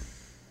carnal man.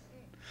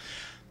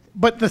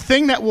 But the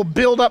thing that will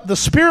build up the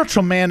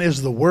spiritual man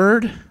is the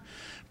word,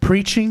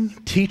 preaching,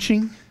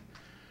 teaching,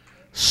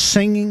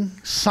 singing,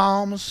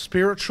 psalms,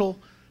 spiritual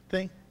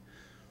thing.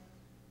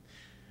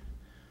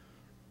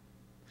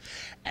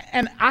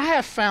 And I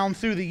have found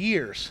through the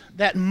years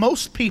that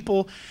most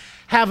people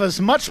have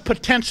as much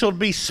potential to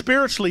be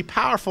spiritually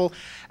powerful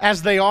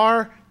as they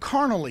are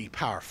carnally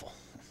powerful.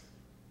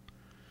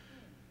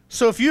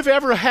 So if you've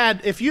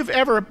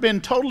ever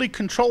been totally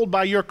controlled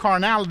by your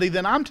carnality,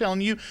 then I'm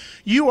telling you,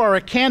 you are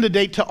a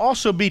candidate to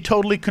also be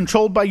totally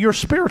controlled by your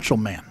spiritual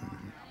man,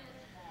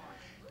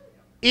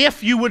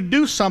 if you would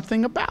do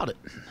something about it.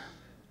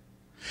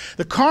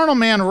 The carnal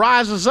man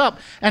rises up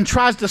and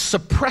tries to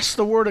suppress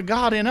the word of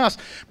God in us,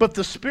 but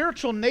the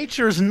spiritual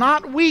nature is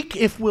not weak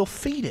if we'll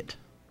feed it.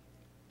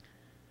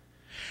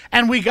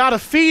 And we got to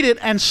feed it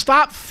and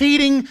stop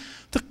feeding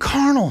the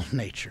carnal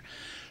nature.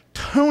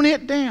 Tone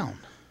it down.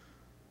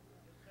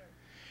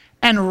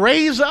 And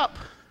raise up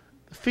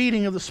the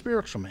feeding of the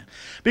spiritual man.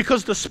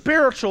 Because the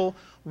spiritual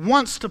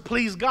wants to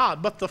please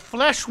God, but the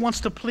flesh wants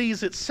to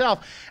please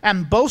itself.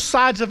 And both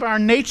sides of our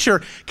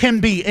nature can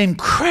be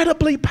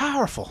incredibly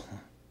powerful,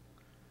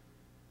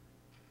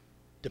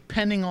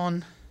 depending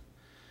on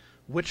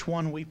which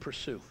one we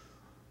pursue.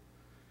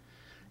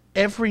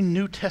 Every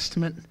New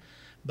Testament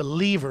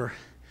believer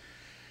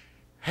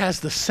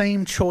has the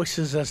same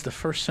choices as the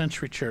first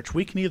century church.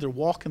 We can either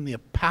walk in the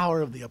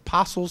power of the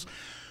apostles,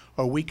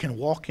 or we can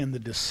walk in the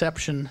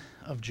deception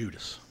of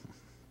Judas.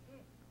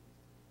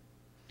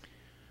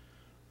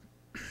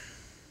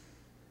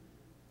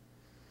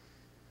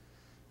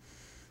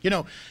 You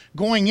know,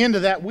 going into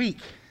that week,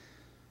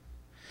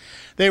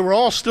 they were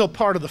all still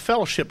part of the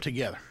fellowship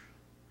together.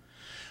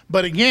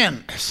 But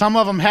again, some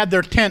of them had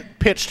their tent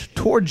pitched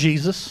toward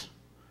Jesus,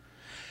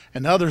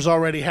 and others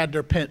already had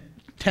their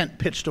tent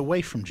pitched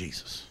away from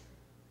Jesus.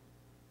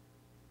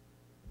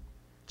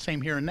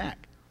 Same here in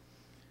NAC.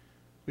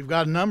 We've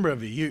got a number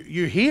of you.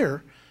 You're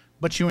here,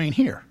 but you ain't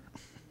here.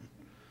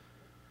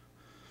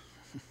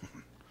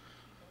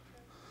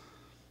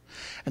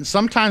 And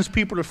sometimes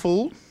people are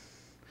fooled,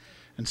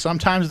 and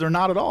sometimes they're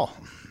not at all.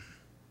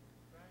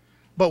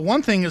 But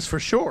one thing is for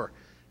sure,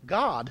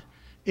 God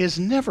is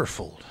never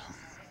fooled.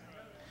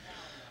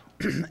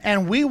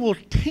 And we will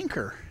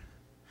tinker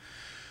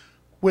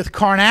with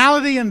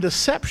carnality and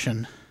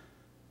deception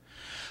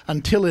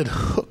until it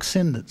hooks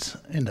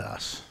into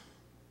us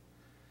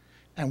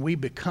and we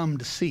become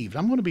deceived.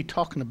 I'm going to be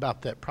talking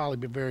about that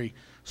probably very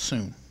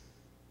soon.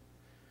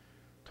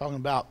 Talking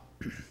about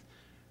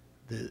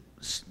the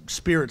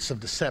spirits of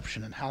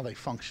deception and how they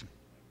function.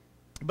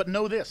 But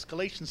know this,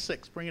 Galatians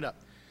 6, bring it up.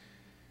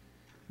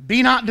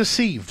 Be not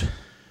deceived,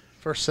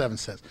 verse 7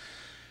 says.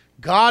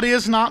 God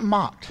is not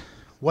mocked.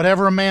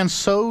 Whatever a man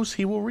sows,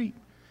 he will reap.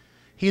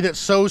 He that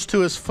sows to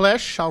his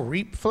flesh shall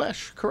reap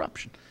flesh,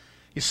 corruption.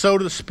 You sow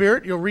to the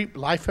Spirit, you'll reap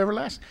life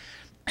everlasting.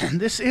 And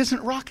this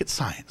isn't rocket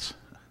science.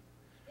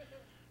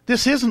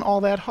 This isn't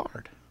all that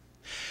hard.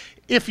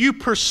 If you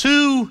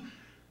pursue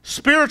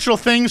spiritual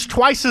things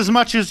twice as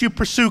much as you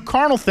pursue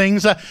carnal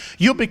things,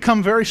 you'll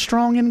become very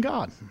strong in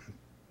God.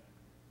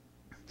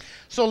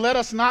 So let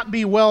us not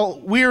be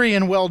weary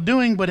in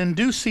well-doing, but in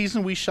due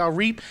season we shall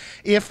reap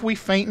if we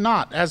faint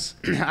not. As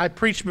I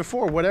preached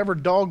before, whatever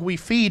dog we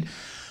feed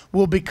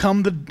will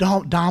become the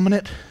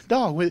dominant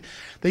dog.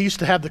 They used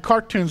to have the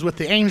cartoons with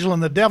the angel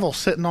and the devil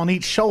sitting on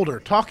each shoulder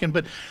talking,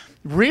 but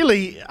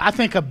really, I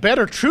think a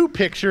better true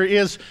picture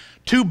is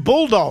two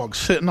bulldogs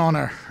sitting on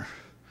our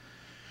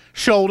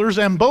shoulders,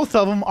 and both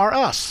of them are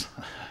us.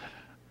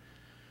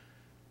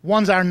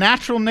 One's our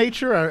natural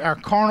nature, our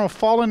carnal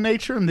fallen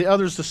nature, and the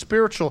other's the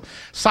spiritual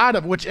side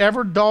of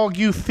whichever dog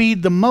you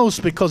feed the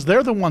most, because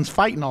they're the ones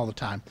fighting all the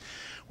time.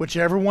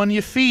 Whichever one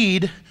you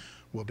feed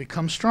will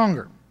become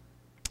stronger.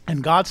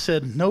 And God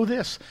said, know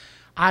this,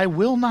 I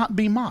will not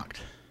be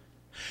mocked.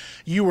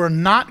 You are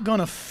not going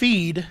to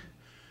feed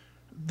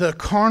the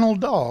carnal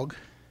dog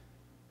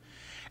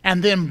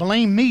and then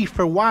blame me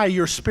for why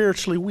you're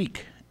spiritually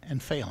weak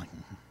and failing.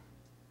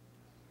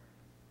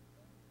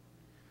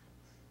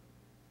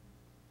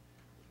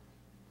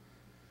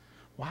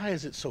 Why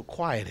is it so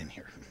quiet in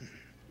here?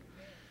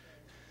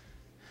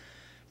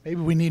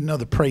 Maybe we need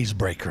another praise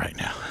break right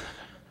now.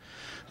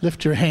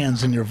 Lift your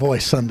hands and your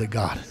voice unto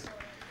God.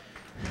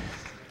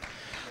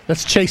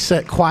 Let's chase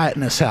that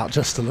quietness out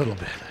just a little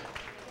bit.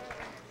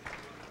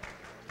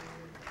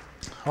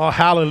 Oh,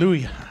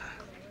 hallelujah.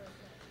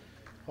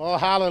 Oh,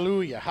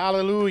 hallelujah,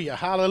 hallelujah,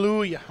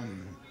 hallelujah.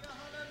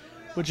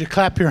 Would you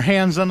clap your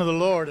hands unto the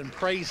Lord and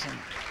praise Him?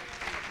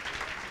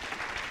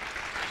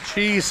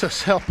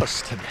 Jesus, help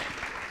us today.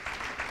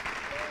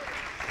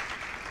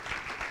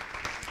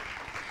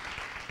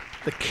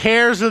 The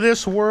cares of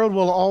this world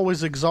will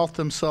always exalt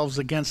themselves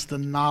against the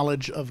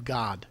knowledge of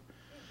God.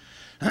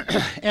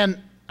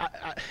 And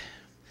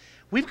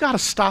we've got to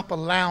stop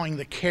allowing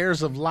the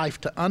cares of life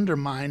to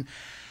undermine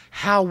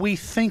how we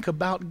think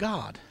about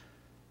God.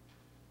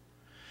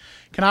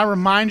 Can I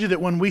remind you that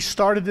when we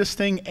started this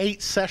thing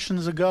 8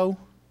 sessions ago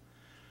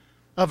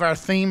of our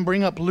theme,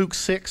 bring up Luke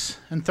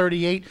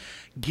 6:38,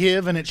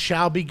 give and it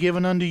shall be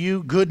given unto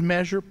you, good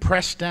measure,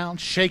 pressed down,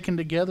 shaken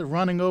together,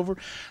 running over.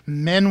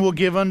 Men will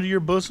give unto your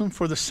bosom,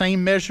 for the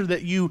same measure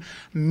that you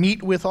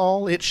meet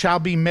withal, it shall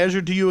be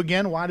measured to you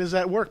again. Why does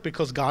that work?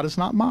 Because God is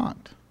not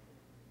mocked.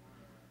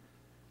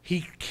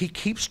 He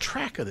keeps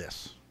track of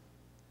this.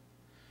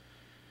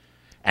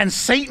 And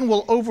Satan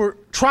will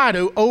try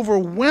to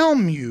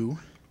overwhelm you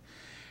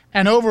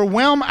and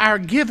overwhelm our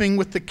giving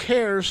with the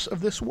cares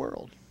of this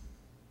world.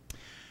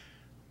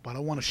 But I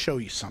want to show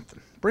you something.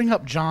 Bring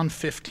up John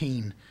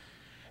 15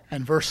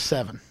 and verse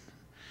 7.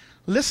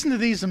 Listen to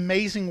these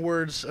amazing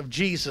words of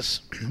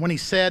Jesus when He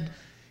said,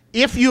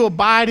 if you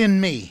abide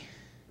in me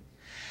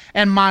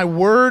and my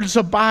words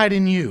abide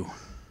in you,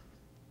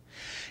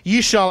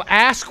 you shall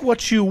ask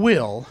what you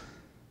will,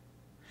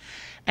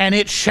 and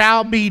it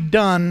shall be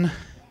done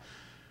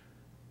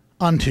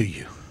unto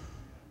you.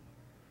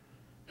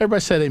 Everybody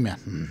said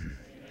amen.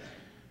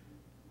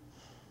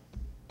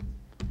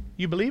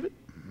 You believe it?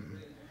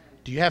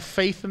 Do you have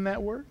faith in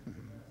that word?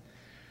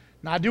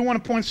 Now, I do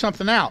want to point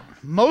something out.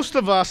 Most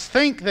of us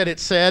think that it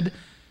said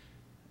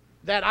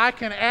that I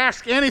can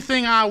ask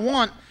anything I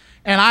want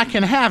and I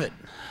can have it.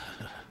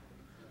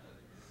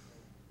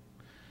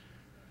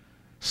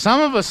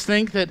 Some of us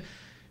think that,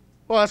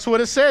 well, that's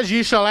what it says.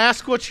 You shall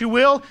ask what you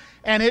will,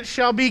 and it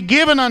shall be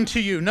given unto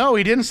you. No,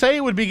 He didn't say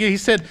it would be given. He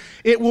said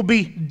it will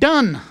be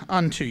done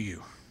unto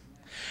you.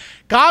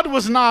 God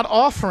was not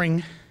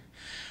offering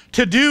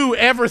to do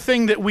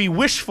everything that we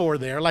wish for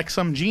there, like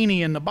some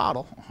genie in the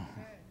bottle.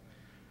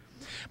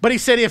 But He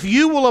said, if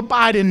you will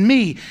abide in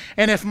me,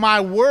 and if my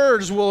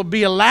words will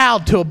be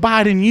allowed to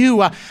abide in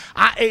you,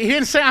 He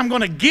didn't say, I'm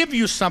going to give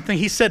you something.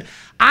 He said,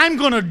 I'm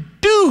going to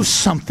do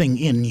something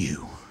in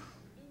you.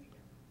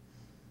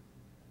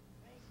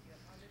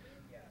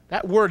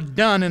 That word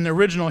done in the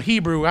original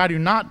Hebrew, I do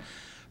not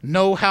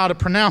know how to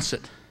pronounce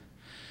it.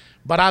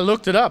 But I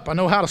looked it up. I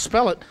know how to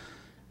spell it.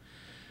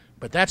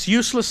 But that's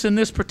useless in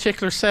this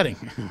particular setting.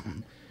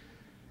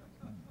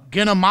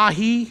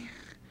 Ginamahi,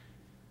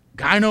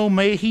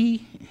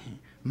 Gynomehi,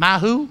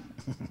 Mahu,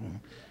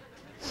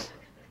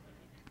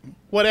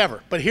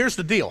 whatever. But here's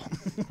the deal.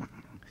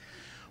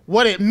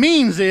 What it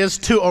means is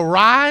to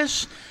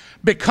arise,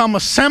 become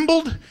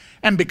assembled,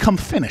 and become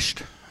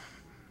finished.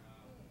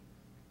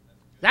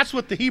 That's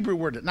what the Hebrew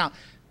word is. Now,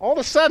 all of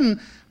a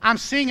sudden, I'm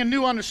seeing a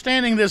new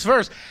understanding of this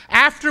verse.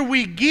 After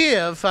we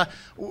give,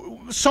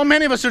 so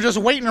many of us are just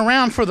waiting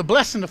around for the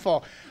blessing to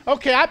fall.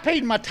 Okay, I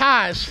paid my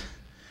tithes.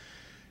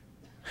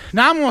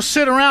 Now I'm going to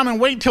sit around and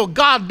wait until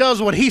God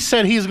does what He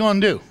said He's going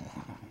to do.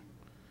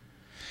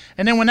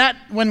 And then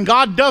when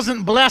God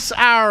doesn't bless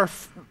our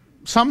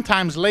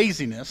sometimes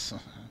laziness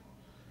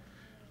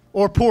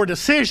or poor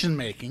decision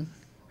making,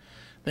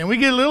 then we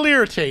get a little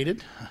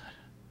irritated.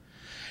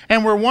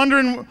 And we're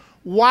wondering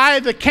why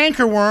the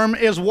cankerworm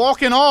is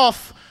walking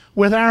off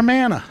with our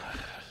manna.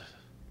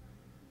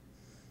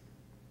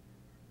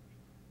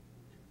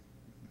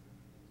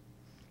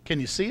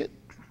 Can you see it?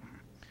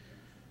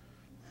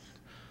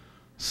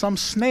 Some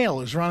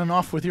snail is running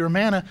off with your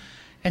manna,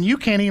 and you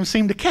can't even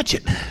seem to catch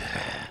it.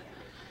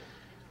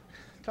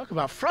 Talk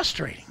about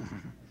frustrating.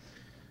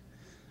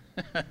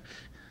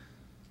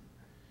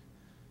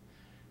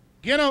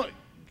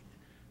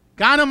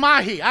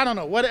 Ganamahi, I don't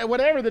know,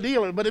 whatever the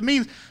deal is, but it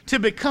means to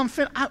become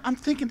fit. I'm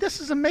thinking, this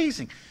is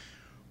amazing.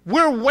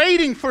 We're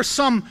waiting for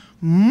some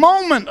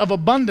moment of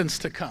abundance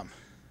to come.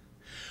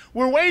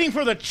 We're waiting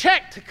for the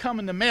check to come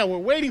in the mail. We're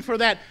waiting for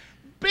that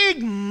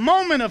big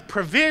moment of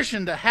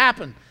provision to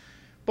happen.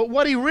 But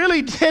what He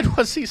really did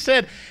was He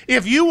said,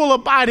 if you will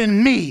abide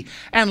in me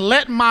and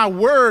let my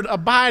word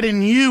abide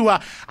in you,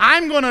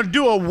 I'm going to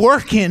do a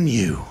work in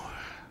you.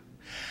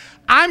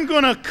 I'm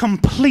going to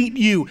complete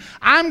you.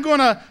 I'm going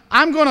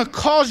to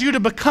cause you to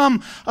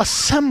become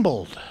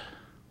assembled.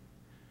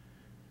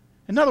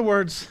 In other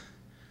words,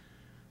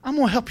 I'm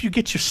going to help you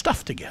get your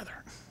stuff together.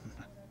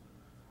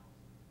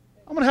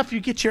 I'm going to help you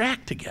get your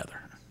act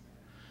together.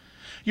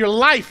 Your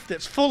life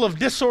that's full of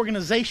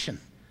disorganization.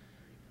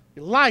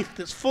 Your life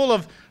that's full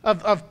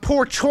of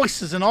poor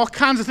choices and all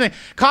kinds of things.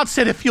 God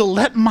said, if you'll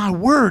let my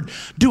word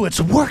do its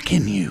work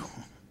in you,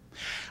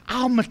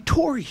 I'll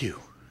mature you.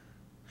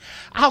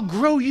 I'll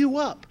grow you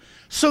up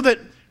so that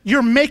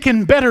you're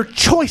making better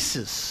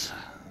choices,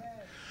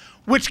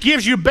 which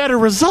gives you better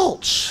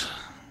results.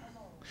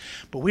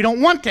 But we don't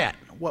want that.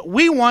 What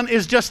we want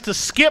is just to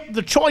skip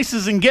the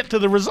choices and get to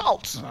the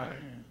results.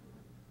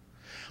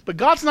 But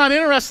God's not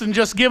interested in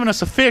just giving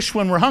us a fish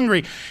when we're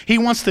hungry. He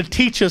wants to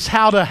teach us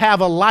how to have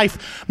a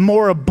life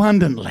more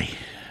abundantly.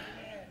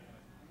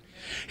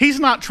 He's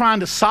not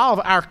trying to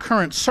solve our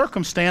current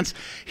circumstance.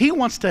 He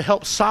wants to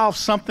help solve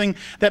something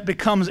that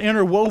becomes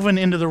interwoven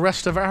into the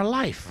rest of our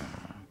life.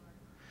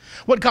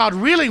 What God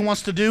really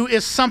wants to do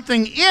is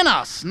something in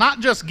us, not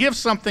just give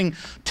something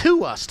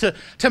to us,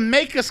 to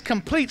make us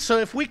complete. So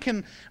if we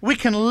can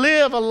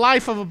live a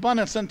life of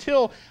abundance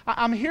until,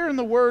 I'm hearing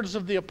the words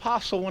of the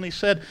apostle when he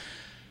said,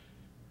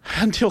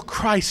 until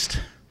Christ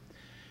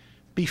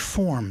be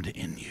formed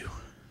in you.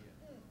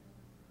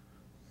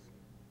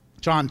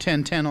 John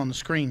 10:10 on the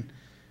screen.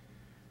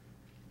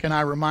 Can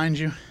I remind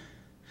you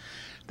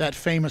that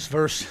famous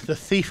verse, the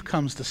thief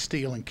comes to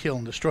steal and kill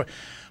and destroy,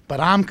 but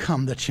I'm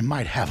come that you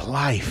might have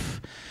life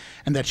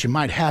and that you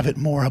might have it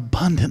more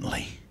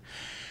abundantly.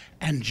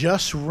 And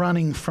just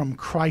running from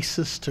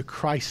crisis to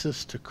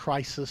crisis to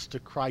crisis to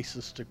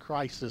crisis to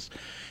crisis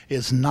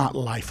is not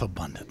life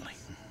abundantly.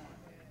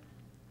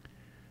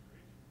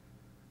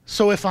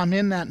 So if I'm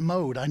in that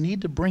mode, I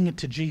need to bring it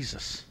to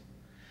Jesus.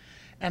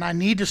 And I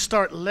need to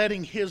start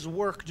letting his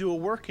work do a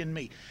work in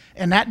me.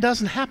 And that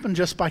doesn't happen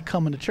just by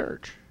coming to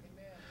church.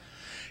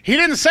 He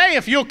didn't say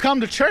if you'll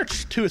come to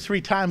church 2 or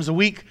 3 times a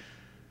week,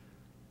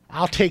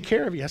 I'll take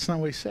care of you. That's not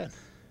what he said.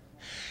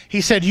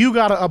 He said, you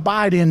got to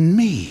abide in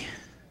me.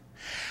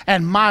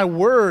 And my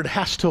word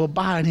has to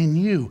abide in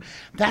you.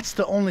 That's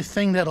the only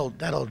thing that'll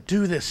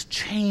do this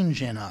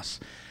change in us.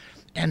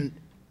 And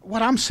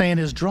what I'm saying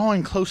is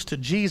drawing close to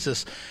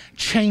Jesus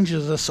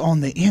changes us on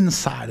the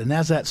inside. And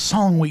as that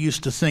song we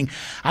used to sing,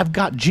 I've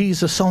got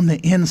Jesus on the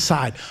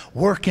inside,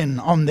 working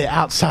on the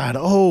outside.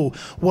 Oh,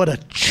 what a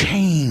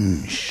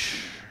change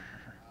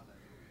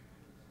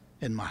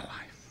in my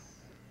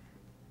life.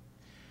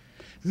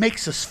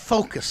 Makes us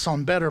focus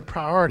on better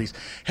priorities.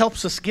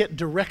 Helps us get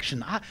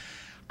direction.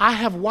 I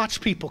have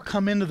watched people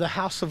come into the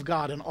house of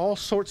God in all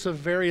sorts of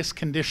various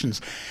conditions.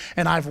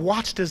 And I've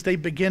watched as they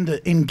begin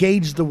to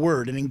engage the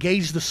word and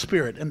engage the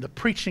spirit, and the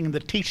preaching and the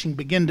teaching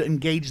begin to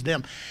engage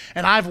them.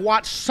 And I've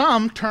watched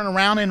some turn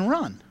around and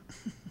run.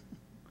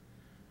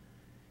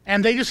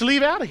 And they just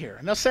leave out of here.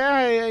 And they'll say,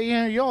 hey, you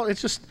know, y'all,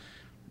 it's just,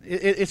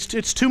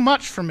 it's too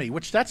much for me,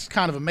 which that's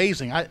kind of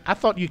amazing. I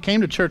thought you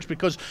came to church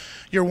because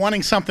you're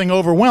wanting something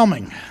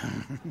overwhelming.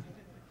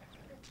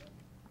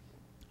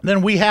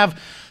 Then we have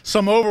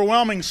some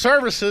overwhelming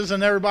services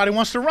and everybody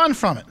wants to run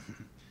from it.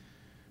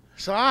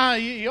 So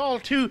y'all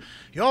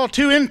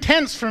too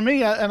intense for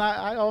me. And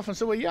I often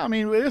say, well, yeah, I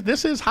mean,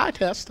 this is high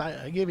test.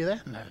 I give you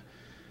that.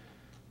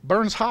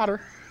 Burns hotter,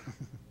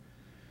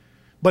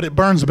 but it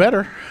burns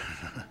better.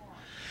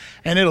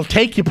 And it'll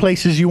take you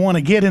places you want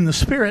to get in the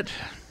spirit.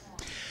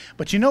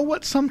 But you know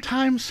what?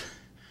 Sometimes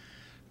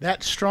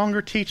that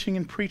stronger teaching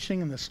and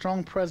preaching and the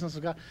strong presence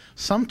of God,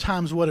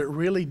 sometimes what it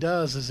really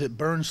does is it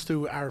burns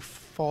through our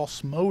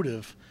false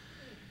motive.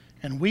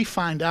 And we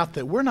find out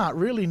that we're not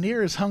really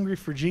near as hungry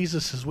for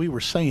Jesus as we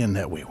were saying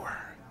that we were.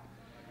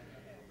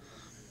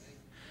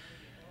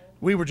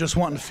 We were just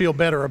wanting to feel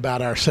better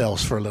about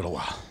ourselves for a little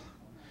while.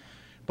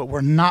 But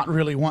we're not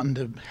really wanting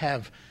to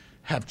have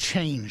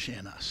change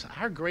in us.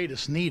 Our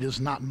greatest need is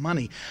not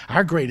money.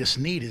 Our greatest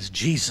need is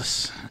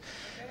Jesus.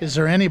 Is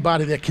there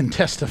anybody that can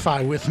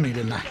testify with me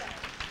tonight?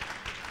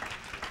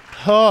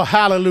 Oh,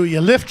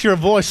 hallelujah. Lift your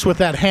voice with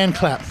that hand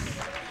clap.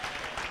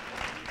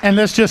 And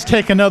let's just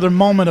take another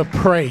moment of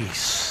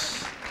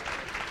praise.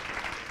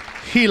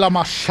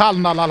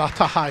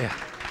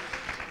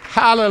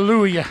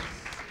 Hallelujah.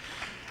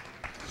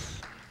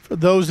 For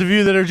those of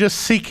you that are just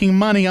seeking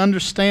money,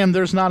 understand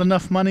there's not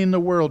enough money in the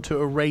world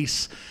to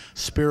erase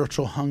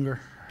spiritual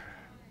hunger.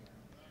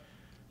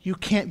 You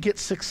can't get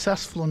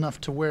successful enough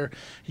to where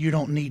you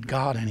don't need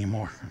God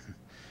anymore.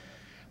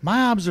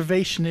 My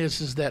observation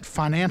is that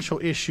financial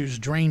issues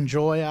drain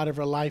joy out of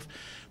our life.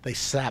 They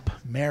sap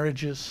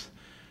marriages.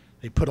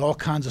 They put all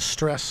kinds of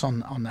stress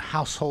on the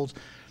households.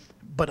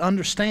 But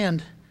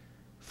understand,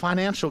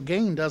 financial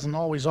gain doesn't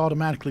always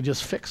automatically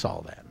just fix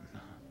all that.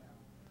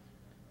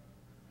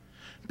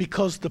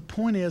 Because the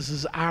point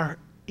is our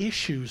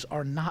issues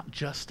are not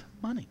just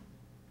money.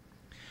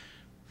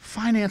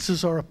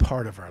 Finances are a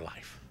part of our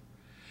life.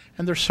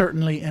 And they're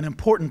certainly an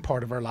important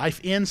part of our life,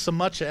 in so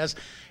much as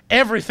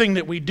everything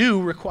that we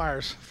do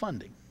requires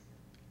funding.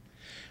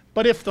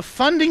 But if the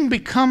funding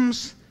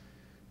becomes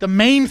the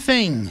main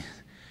thing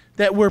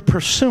that we're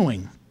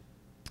pursuing.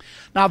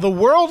 Now, the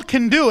world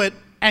can do it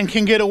and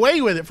can get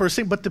away with it for a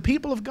second, but the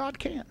people of God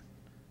can't.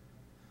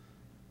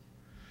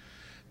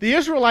 The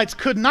Israelites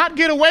could not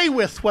get away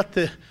with what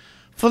the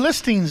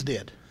Philistines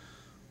did.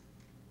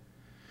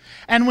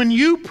 And when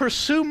you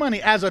pursue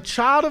money as a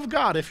child of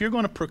God, if you're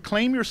going to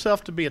proclaim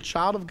yourself to be a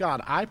child of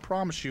God, I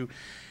promise you,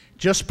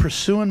 just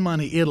pursuing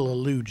money, it'll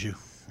elude you.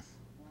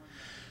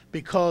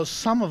 Because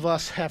some of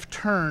us have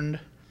turned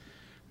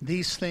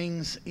these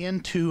things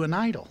into an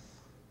idol.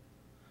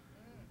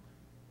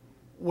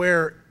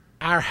 Where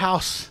our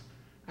house,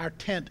 our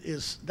tent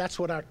is, that's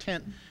what our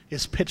tent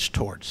is pitched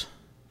towards.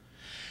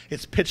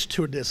 It's pitched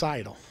toward this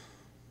idol.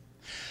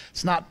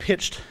 It's not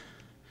pitched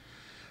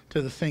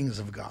to the things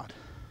of God.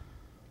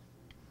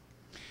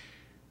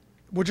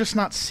 We're just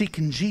not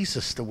seeking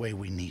Jesus the way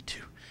we need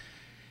to.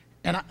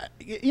 And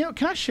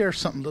can I share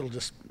something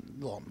just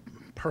a little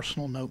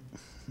personal note?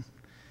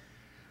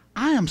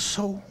 I am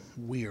so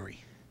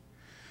weary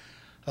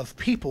of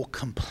people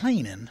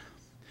complaining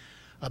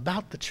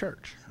about the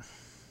church.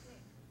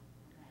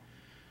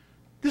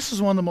 This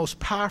is one of the most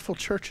powerful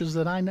churches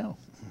that I know.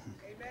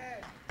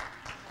 Amen.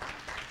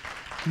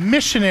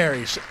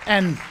 Missionaries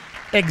and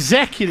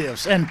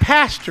executives and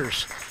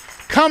pastors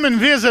come and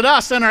visit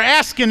us and are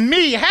asking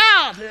me,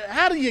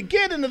 how do you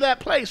get into that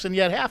place? And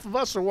yet half of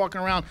us are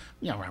walking around,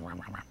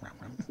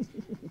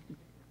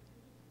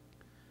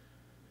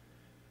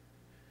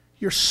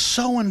 You're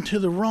sowing to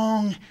the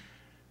wrong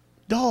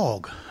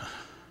dog.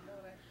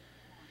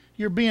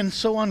 You're being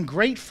so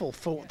ungrateful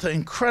for the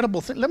incredible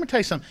thing. Let me tell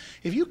you something.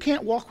 If you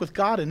can't walk with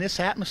God in this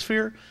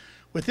atmosphere,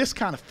 with this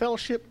kind of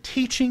fellowship,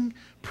 teaching,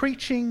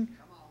 preaching,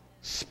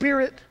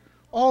 spirit,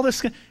 all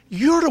this,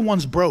 you're the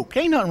one's broke.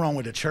 Ain't nothing wrong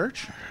with the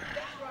church.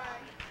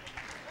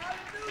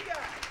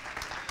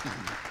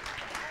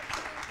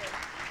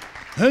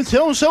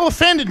 So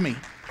offended me.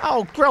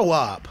 Oh, grow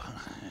up.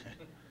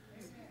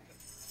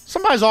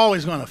 Somebody's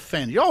always going to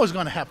offend you. You're always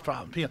going to have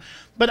problems.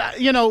 But,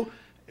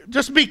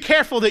 just be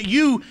careful that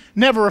you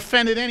never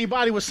offended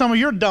anybody with some of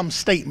your dumb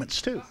statements,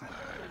 too.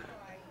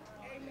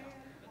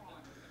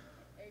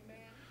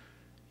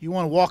 You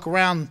want to walk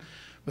around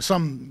with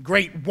some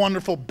great,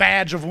 wonderful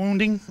badge of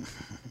wounding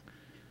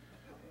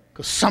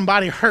because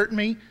somebody hurt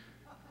me?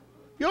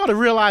 You ought to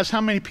realize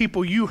how many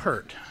people you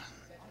hurt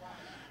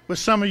with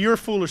some of your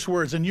foolish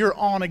words, and you're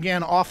on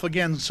again, off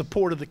again, in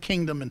support of the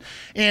kingdom, and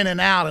in and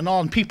out and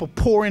all, and people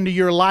pour into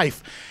your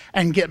life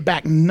and get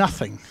back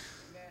nothing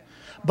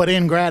but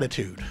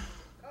ingratitude.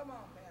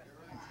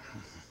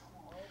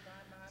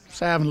 Just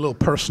having a little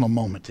personal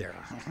moment there.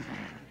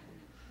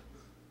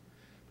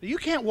 But you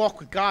can't walk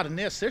with God in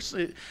this. There's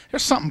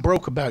something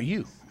broke about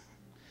you.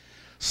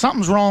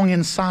 Something's wrong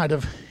inside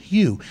of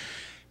you.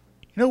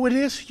 You know what it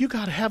is? You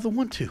got to have the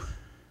want to.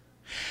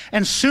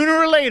 And sooner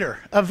or later,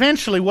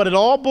 eventually, what it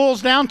all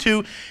boils down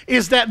to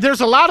is that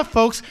there's a lot of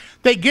folks,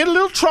 they get a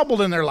little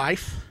troubled in their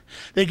life.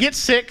 They get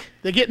sick.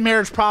 They get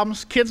marriage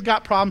problems. Kids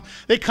got problems.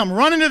 They come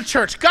running to the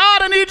church.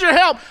 God, I need your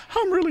help.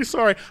 I'm really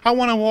sorry. I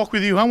want to walk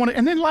with you.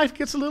 And then life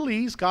gets a little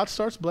ease. God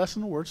starts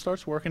blessing. The word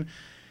starts working.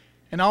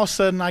 And all of a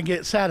sudden, I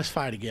get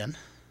satisfied again.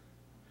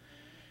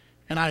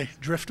 And I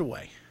drift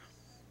away.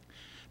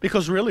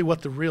 Because really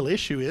what the real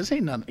issue is,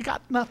 it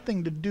got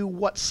nothing to do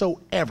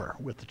whatsoever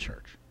with the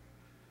church.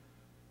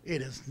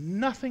 It has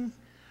nothing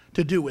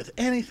to do with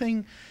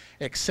anything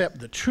except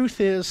the truth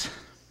is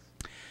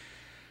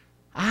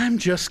I'm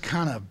just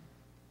kind of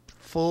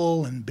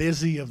full and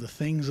busy of the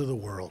things of the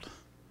world.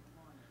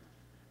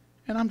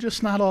 And I'm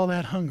just not all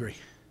that hungry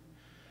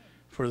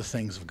for the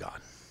things of God.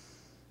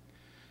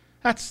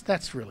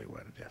 That's really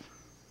what it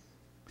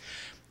is.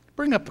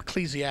 Bring up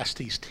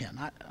Ecclesiastes 10.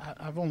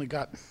 I've only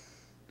got a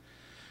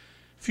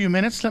few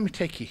minutes. Let me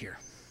take you here.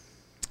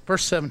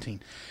 Verse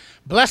 17.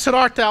 Blessed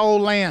art thou, O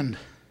land,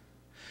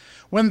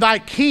 when thy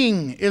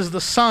king is the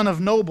son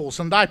of nobles,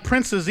 and thy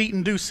princes eat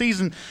in due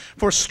season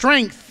for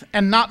strength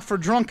and not for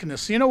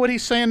drunkenness. You know what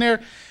he's saying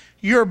there?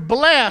 You're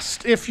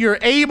blessed if you're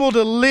able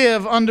to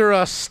live under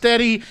a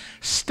steady,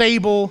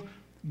 stable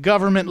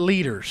government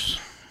leaders.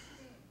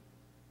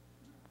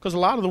 Because a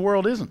lot of the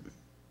world isn't.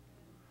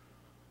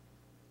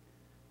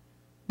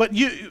 But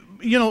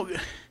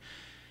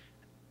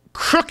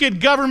crooked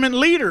government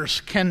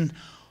leaders can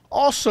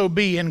also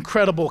be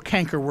incredible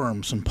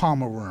cankerworms and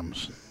palmer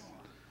worms,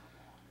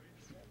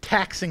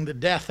 taxing the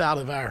death out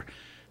of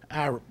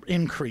our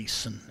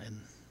increase.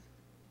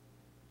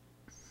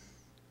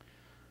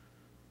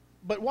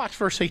 But watch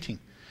verse 18.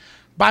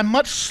 By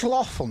much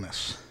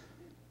slothfulness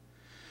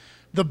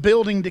the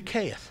building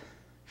decayeth,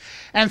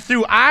 and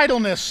through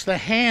idleness the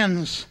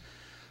hands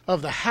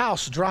of the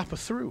house droppeth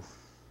through.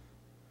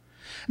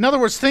 In other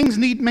words, things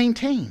need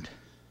maintained.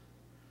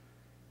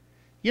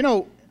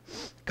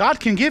 God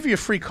can give you a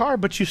free car,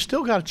 but you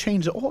still got to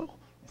change the oil.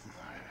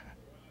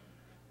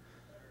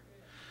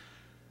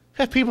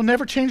 Have people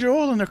never change their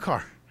oil in their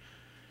car.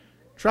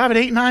 Drive it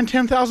 8, 9,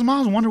 10,000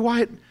 miles and wonder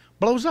why it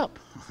blows up.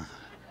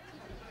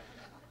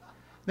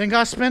 Then got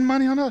to spend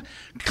money on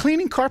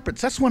cleaning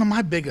carpets. That's one of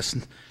my biggest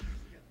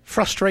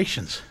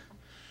frustrations.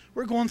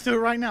 We're going through it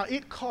right now.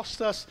 It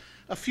costs us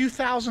a few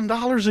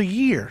 $1,000s a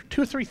year, $2,000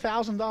 or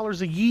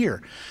 $3,000 a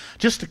year,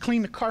 just to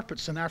clean the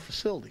carpets in our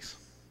facilities.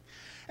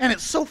 And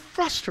it's so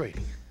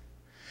frustrating.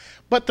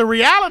 But the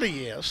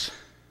reality is,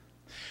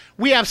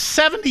 we have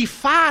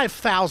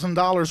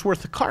 $75,000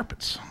 worth of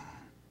carpets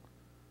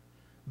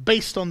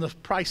based on the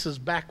prices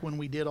back when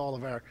we did all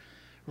of our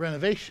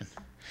renovation.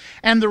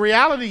 And the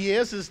reality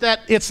is that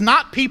it's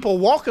not people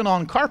walking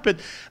on carpet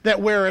that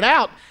wear it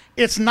out.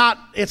 It's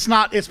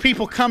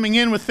people coming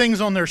in with things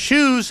on their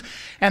shoes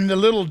and the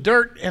little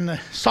dirt and the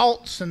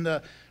salts and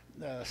the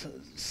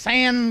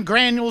sand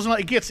granules, and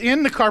it gets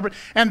in the carpet,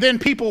 and then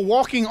people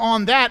walking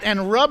on that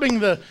and rubbing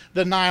the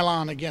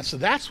nylon against it.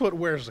 That's what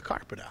wears the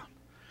carpet out.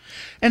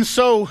 And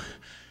so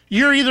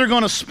you're either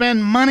going to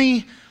spend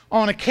money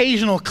on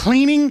occasional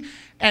cleaning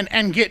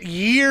and get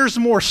years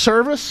more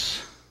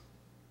service.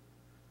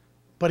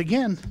 But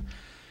again,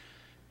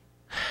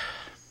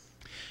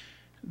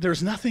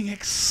 there's nothing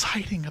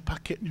exciting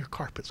about getting your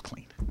carpets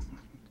cleaned.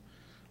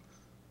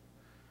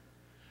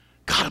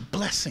 God, a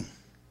blessing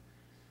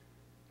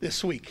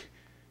this week.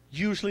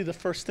 Usually the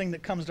first thing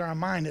that comes to our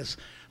mind is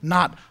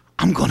not,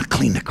 I'm going to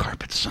clean the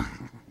carpets.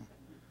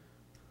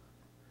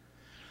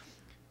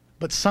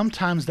 But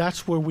sometimes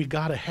that's where we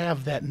got to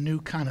have that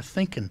new kind of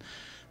thinking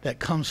that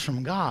comes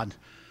from God,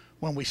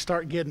 when we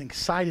start getting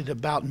excited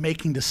about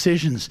making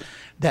decisions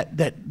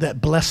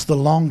that bless the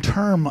long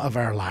term of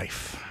our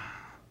life.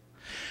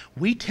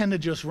 We tend to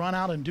just run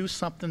out and do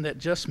something that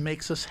just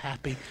makes us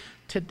happy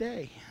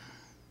today.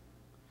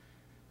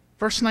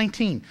 Verse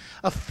 19,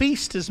 a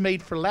feast is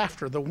made for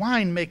laughter, the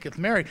wine maketh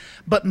merry,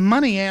 but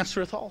money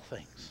answereth all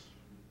things.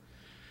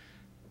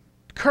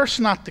 Curse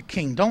not the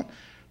king.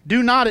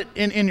 Do not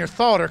in your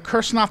thought, or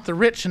curse not the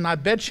rich in thy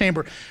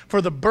bedchamber,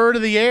 for the bird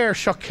of the air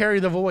shall carry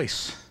the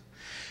voice,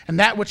 and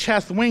that which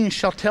hath wings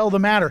shall tell the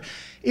matter.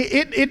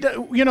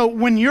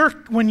 When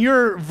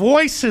your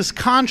voice is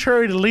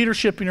contrary to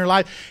leadership in your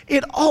life,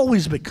 it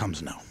always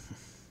becomes no.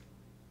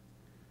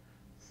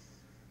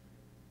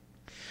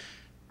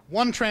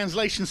 One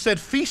translation said,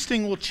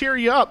 feasting will cheer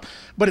you up,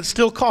 but it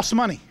still costs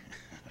money.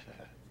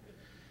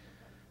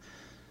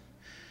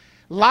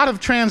 A lot of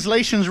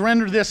translations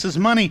render this as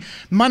money.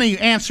 Money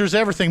answers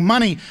everything.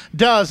 Money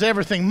does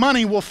everything.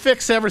 Money will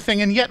fix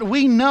everything. And yet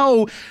we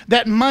know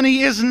that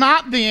money is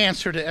not the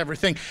answer to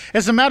everything.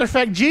 As a matter of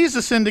fact,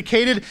 Jesus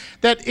indicated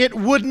that it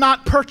would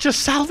not purchase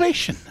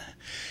salvation.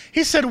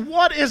 He said,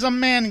 what is a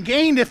man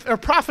gained or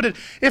profited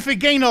if he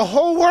gained a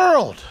whole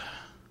world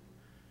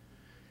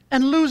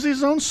and lose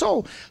his own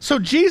soul? So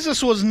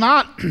Jesus was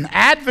not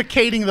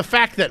advocating the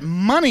fact that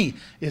money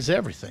is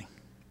everything.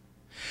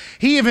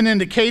 He even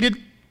indicated,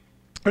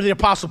 or the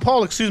Apostle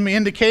Paul,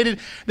 indicated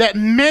that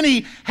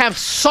many have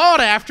sought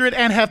after it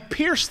and have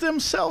pierced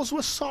themselves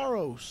with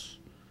sorrows.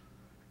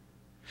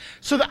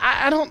 So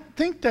I don't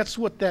think that's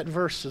what that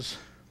verse is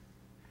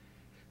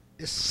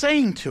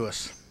saying to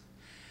us.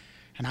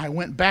 And I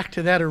went back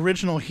to that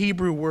original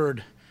Hebrew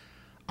word,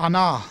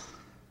 anah,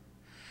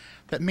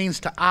 that means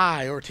to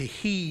eye or to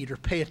heed or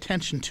pay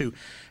attention to.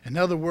 In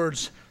other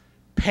words,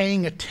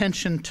 paying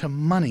attention to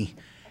money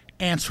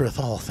answereth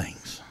all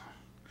things.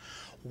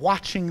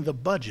 Watching the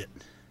budget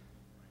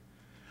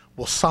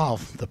will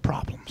solve the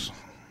problems.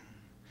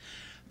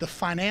 The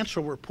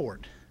financial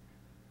report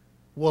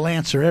will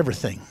answer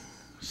everything,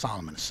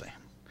 Solomon is saying.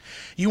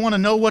 You want to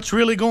know what's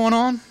really going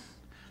on?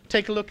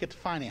 Take a look at the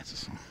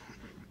finances.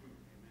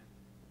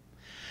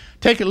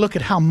 Take a look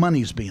at how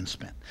money's being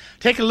spent.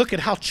 Take a look at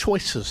how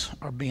choices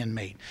are being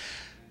made.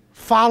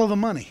 Follow the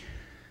money.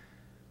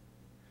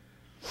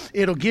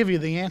 It'll give you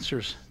the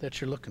answers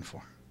that you're looking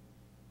for.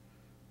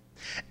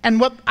 And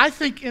what I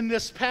think in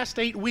this past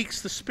 8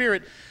 weeks the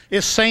Spirit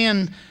is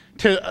saying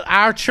to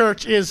our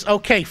church is,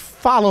 okay,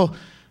 follow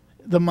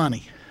the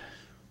money.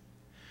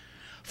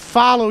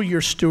 Follow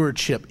your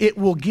stewardship. It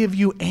will give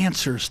you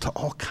answers to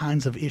all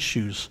kinds of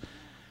issues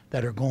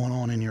that are going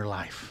on in your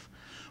life.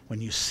 When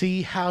you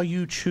see how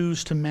you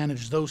choose to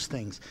manage those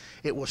things,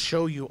 it will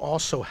show you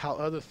also how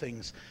other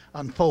things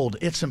unfold.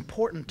 It's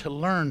important to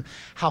learn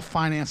how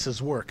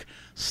finances work.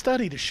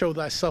 Study to show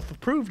thyself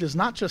approved is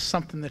not just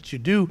something that you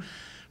do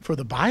for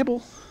the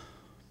Bible,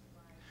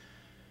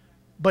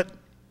 but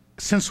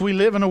since we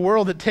live in a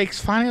world that takes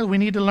finance, we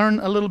need to learn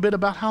a little bit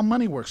about how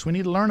money works. We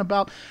need to learn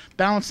about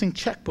balancing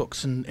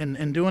checkbooks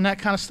and doing that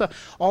kind of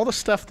stuff. All the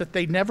stuff that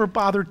they never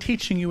bothered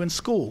teaching you in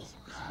school.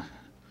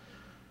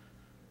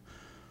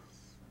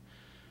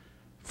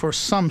 For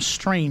some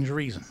strange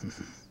reason.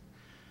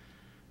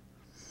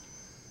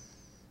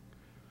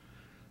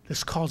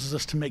 This causes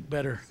us to make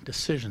better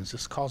decisions.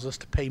 This causes us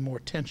to pay more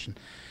attention,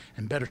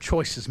 and better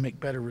choices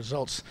make better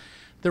results.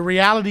 The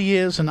reality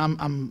is, and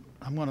I'm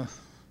going to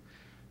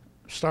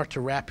start to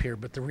wrap here,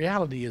 but the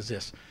reality is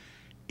this: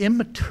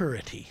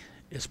 immaturity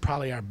is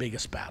probably our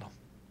biggest battle.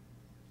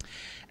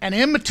 And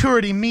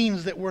immaturity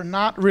means that we're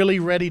not really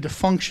ready to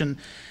function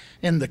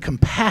in the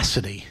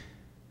capacity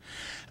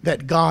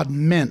that God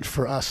meant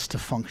for us to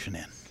function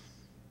in.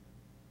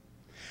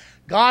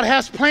 God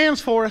has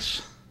plans for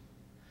us,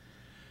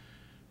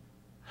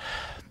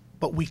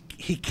 but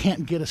he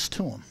can't get us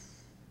to them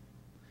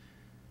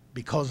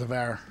because of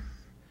our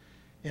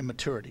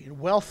immaturity.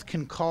 Wealth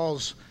can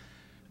cause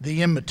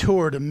the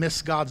immature to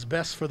miss God's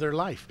best for their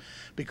life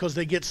because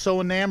they get so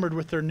enamored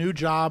with their new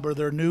job or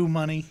their new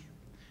money.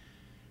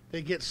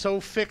 They get so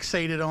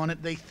fixated on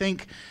it, they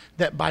think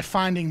that by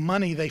finding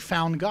money they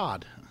found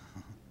God.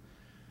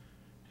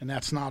 And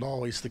that's not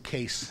always the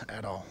case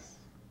at all.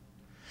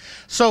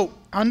 So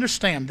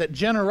understand that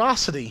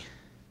generosity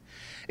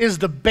is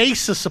the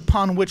basis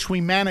upon which we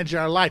manage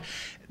our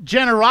life.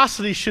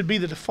 Generosity should be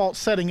the default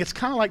setting. It's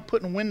kind of like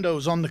putting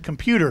Windows on the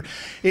computer.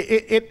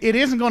 It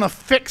isn't going to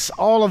fix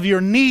all of your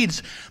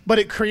needs, but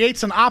it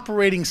creates an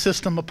operating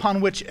system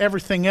upon which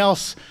everything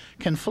else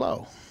can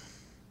flow.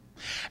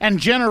 And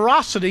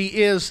generosity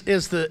is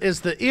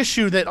the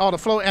issue that ought to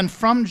flow. And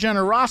from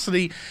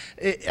generosity,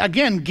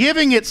 again,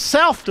 giving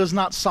itself does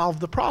not solve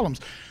the problems.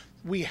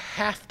 We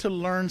have to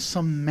learn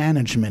some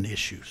management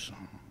issues.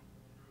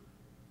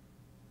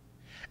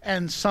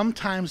 And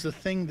sometimes the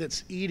thing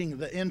that's eating,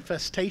 the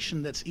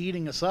infestation that's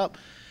eating us up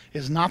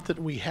is not that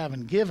we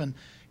haven't given,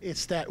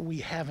 it's that we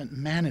haven't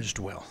managed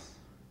well.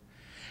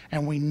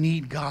 And we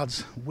need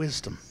God's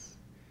wisdom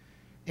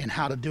in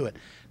how to do it.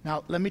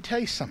 Now, let me tell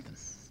you something.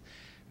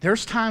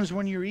 There's times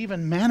when you're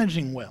even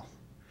managing well,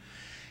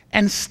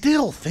 and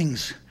still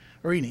things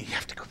are eating. You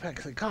have to go back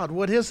and say, God,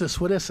 what is this?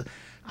 What is it?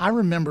 I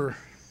remember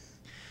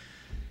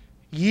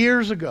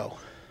years ago,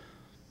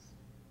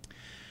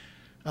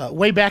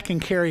 way back in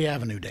Cary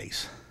Avenue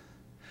days,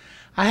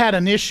 I had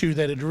an issue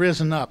that had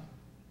risen up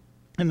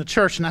in the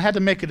church, and I had to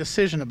make a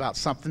decision about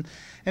something,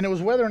 and it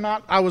was whether or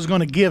not I was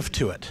going to give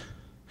to it.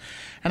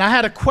 And I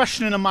had a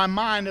question in my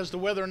mind as to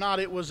whether or not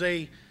it was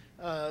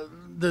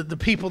the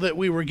people that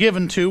we were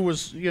given to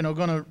was, going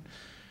to,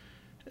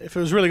 if it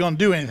was really going to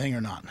do anything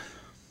or not.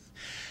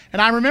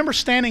 And I remember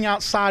standing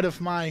next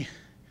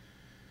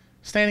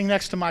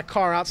to my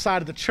car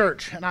outside of the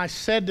church, and I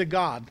said to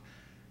God,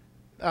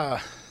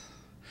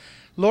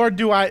 Lord,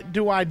 do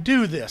I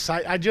do this?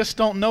 I just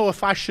don't know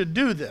if I should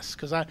do this,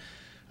 because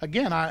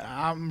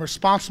I'm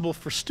responsible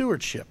for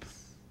stewardship.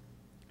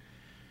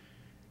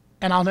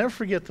 And I'll never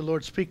forget the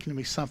Lord speaking to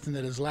me something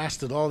that has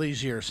lasted all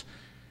these years.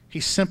 He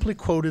simply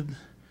quoted,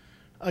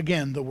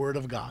 again, the Word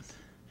of God.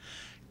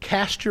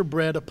 Cast your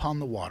bread upon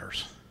the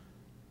waters,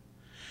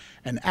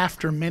 and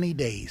after many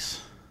days,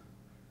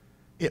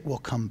 it will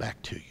come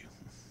back to you.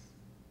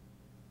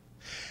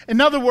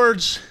 In other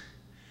words,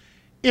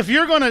 if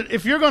you're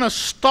gonna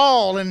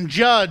stall and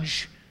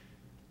judge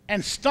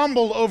and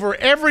stumble over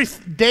every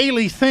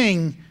daily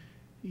thing,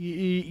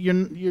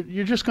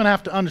 you're just going to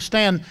have to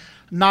understand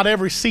not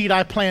every seed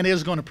I plant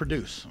is going to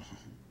produce.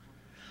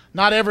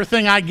 Not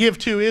everything I give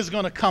to is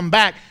going to come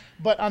back,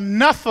 but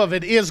enough of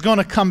it is going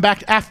to come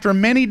back. After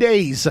many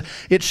days,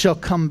 it shall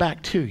come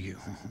back to you.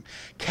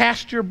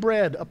 Cast your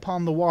bread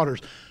upon the waters.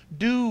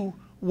 Do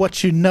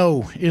what you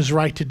know is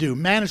right to do.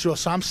 Manage well.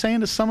 So I'm saying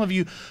to some of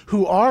you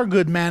who are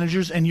good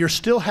managers and you're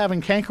still having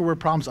cankerworm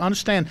problems,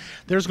 understand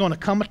there's going to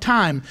come a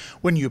time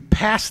when you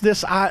pass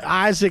this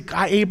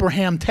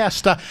Abraham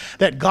test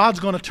that God's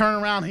going to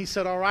turn around. He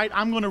said, all right,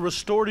 I'm going to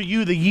restore to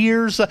you the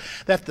years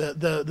that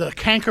the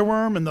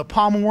cankerworm and the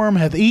palmer worm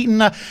have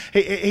eaten.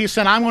 He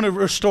said, I'm going to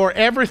restore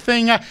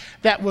everything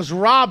that was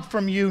robbed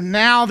from you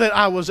now that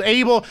I was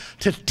able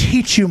to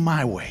teach you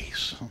my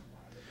ways.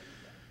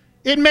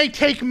 It may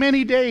take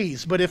many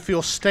days, but if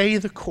you'll stay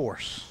the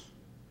course.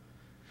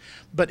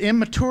 But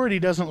immaturity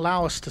doesn't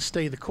allow us to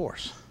stay the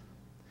course.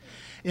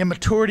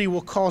 Immaturity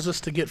will cause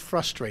us to get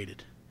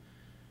frustrated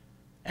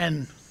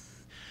and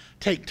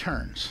take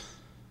turns.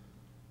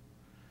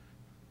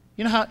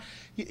 You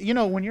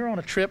know when you're on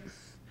a trip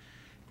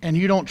and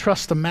you don't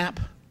trust the map,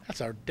 that's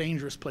a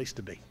dangerous place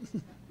to be.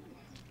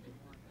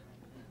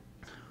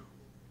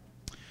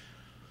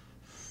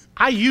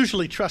 I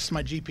usually trust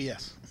my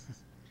GPS.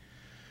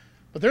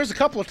 But there's a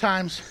couple of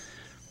times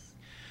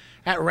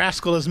that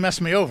rascal has messed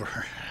me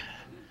over.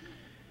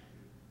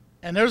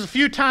 And there's a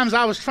few times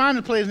I was trying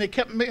to play and it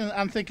kept me,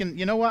 I'm thinking,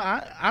 you know what,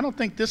 I don't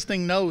think this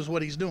thing knows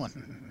what he's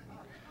doing.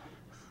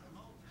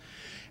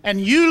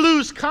 And you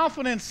lose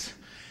confidence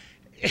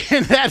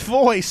in that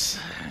voice,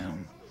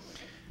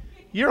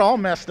 you're all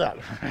messed up.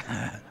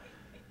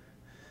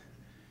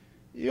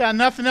 You got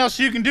nothing else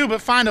you can do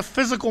but find a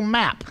physical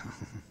map.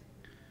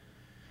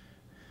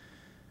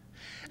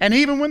 And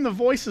even when the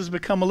voices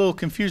become a little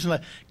confusing,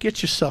 like,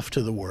 get yourself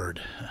to the Word.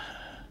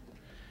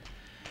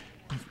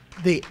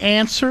 The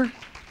answer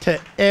to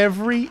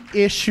every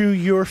issue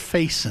you're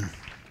facing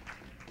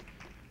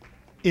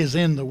is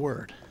in the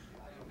Word.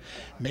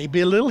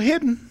 Maybe a little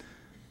hidden,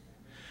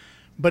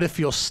 but if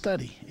you'll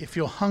study, if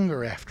you'll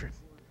hunger after it.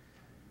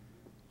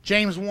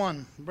 James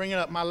 1, bring it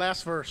up, my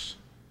last verse.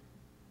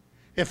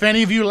 If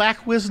any of you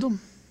lack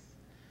wisdom,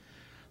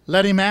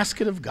 let him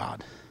ask it of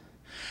God.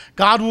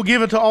 God will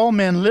give it to all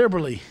men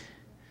liberally.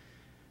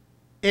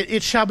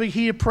 It shall be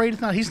he who prayeth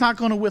not. He's not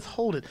going to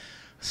withhold it.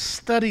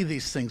 Study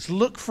these things.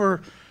 Look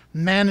for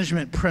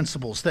management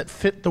principles that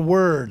fit the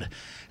Word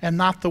and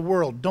not the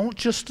world. Don't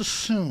just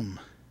assume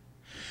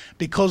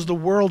because the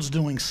world's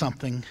doing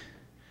something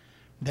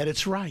that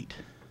it's right.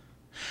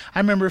 I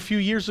remember a few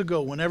years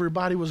ago when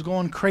everybody was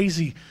going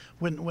crazy,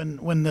 when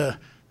the,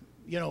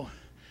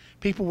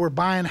 people were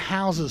buying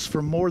houses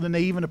for more than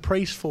they even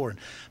appraised for, and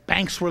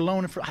banks were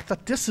loaning for. I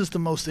thought, this is the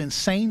most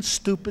insane,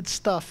 stupid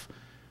stuff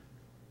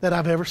that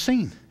I've ever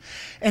seen.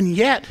 And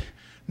yet,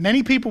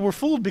 many people were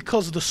fooled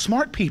because the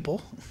smart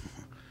people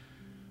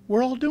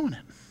were all doing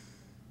it.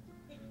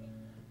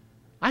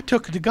 I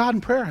took it to God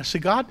in prayer. I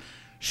said, God,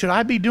 should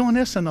I be doing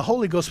this? And the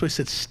Holy Ghost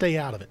said, stay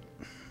out of it.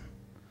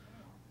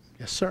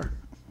 Yes, sir.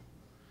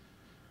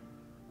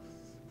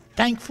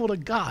 Thankful to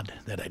God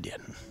that I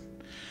did.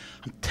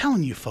 I'm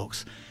telling you,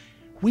 folks,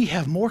 we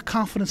have more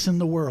confidence in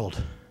the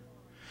world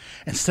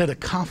instead of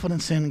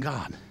confidence in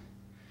God.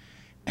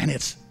 And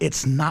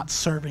it's not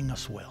serving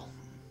us well.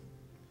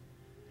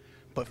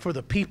 But for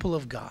the people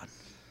of God,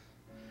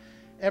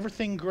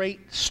 everything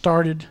great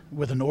started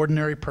with an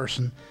ordinary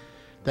person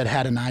that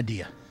had an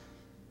idea.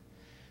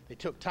 They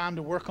took time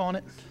to work on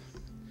it.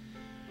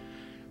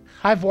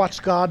 I've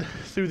watched God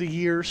through the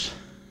years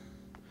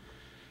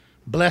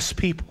bless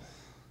people.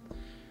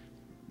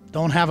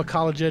 Don't have a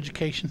college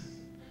education.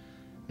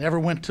 Never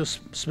went to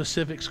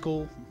specific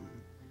school.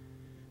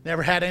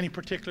 Never had any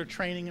particular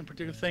training in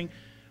particular thing.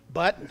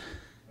 But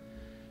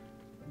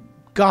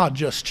God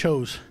just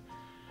chose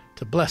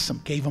to bless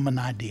them, gave them an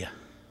idea.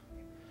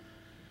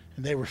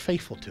 And they were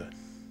faithful to it.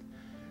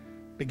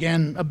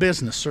 Began a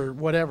business or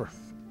whatever.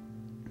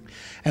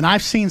 And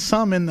I've seen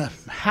some in the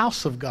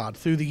house of God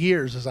through the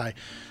years as I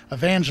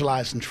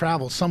evangelized and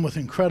traveled, some with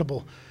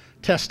incredible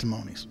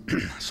testimonies.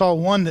 I saw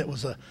one that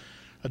was a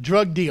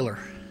drug dealer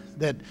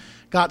that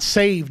got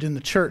saved in the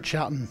church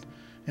out in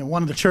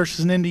one of the churches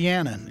in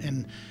Indiana.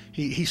 And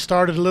he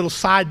started a little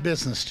side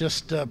business,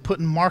 just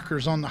putting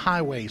markers on the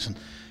highways. And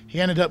he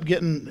ended up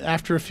getting,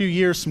 after a few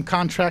years, some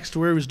contracts to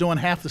where he was doing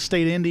half the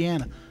state of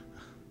Indiana.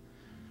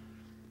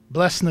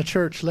 Blessing the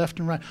church left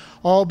and right.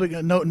 All big,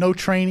 no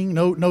training,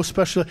 no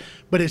special,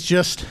 but it's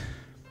just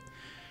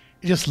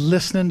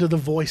listening to the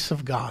voice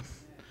of God.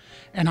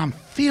 And I'm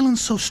feeling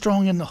so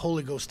strong in the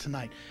Holy Ghost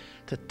tonight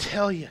to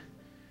tell you,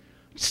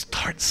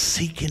 start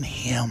seeking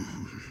Him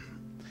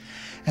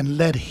and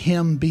let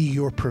Him be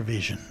your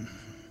provision.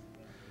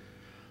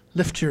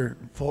 Lift your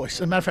voice.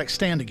 As a matter of fact,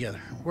 stand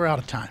together. We're out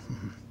of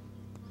time.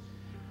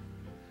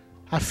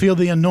 I feel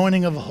the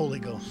anointing of the Holy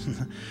Ghost.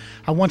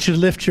 I want you to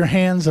lift your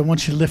hands. I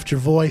want you to lift your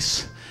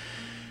voice.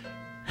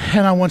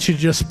 And I want you to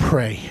just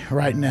pray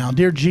right now.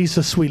 Dear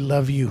Jesus, we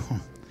love you.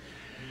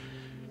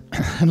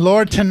 And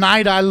Lord,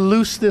 tonight I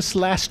loose this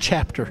last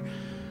chapter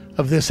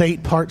of this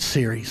 8-part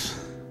series.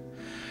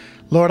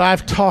 Lord,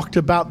 I've talked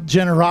about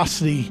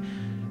generosity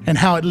and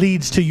how it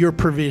leads to your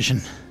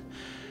provision.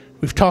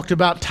 We've talked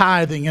about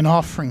tithing and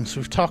offerings.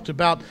 We've talked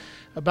about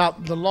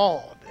the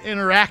law,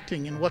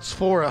 interacting and what's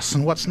for us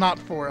and what's not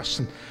for us.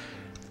 And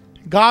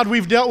God,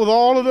 we've dealt with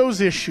all of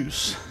those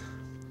issues.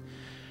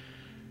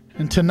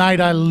 And tonight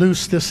I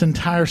loose this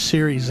entire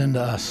series into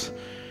us.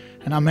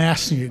 And I'm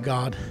asking you,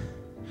 God,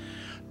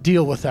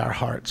 deal with our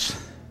hearts.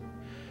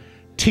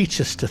 Teach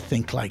us to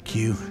think like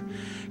you.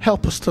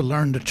 Help us to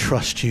learn to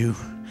trust you.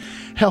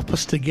 Help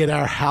us to get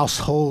our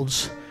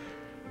households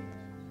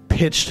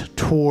pitched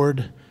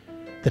toward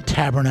the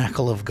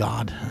tabernacle of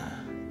God.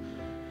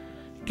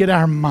 Get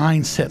our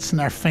mindsets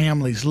and our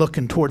families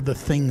looking toward the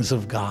things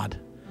of God.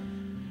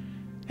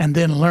 And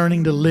then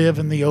learning to live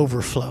in the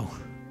overflow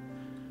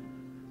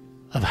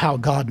of how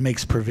God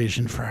makes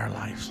provision for our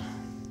lives.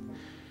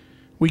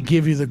 We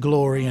give you the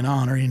glory and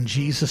honor in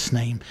Jesus'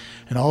 name.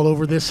 And all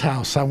over this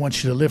house, I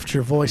want you to lift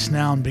your voice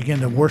now and begin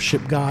to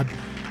worship God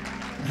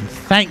and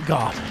thank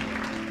God.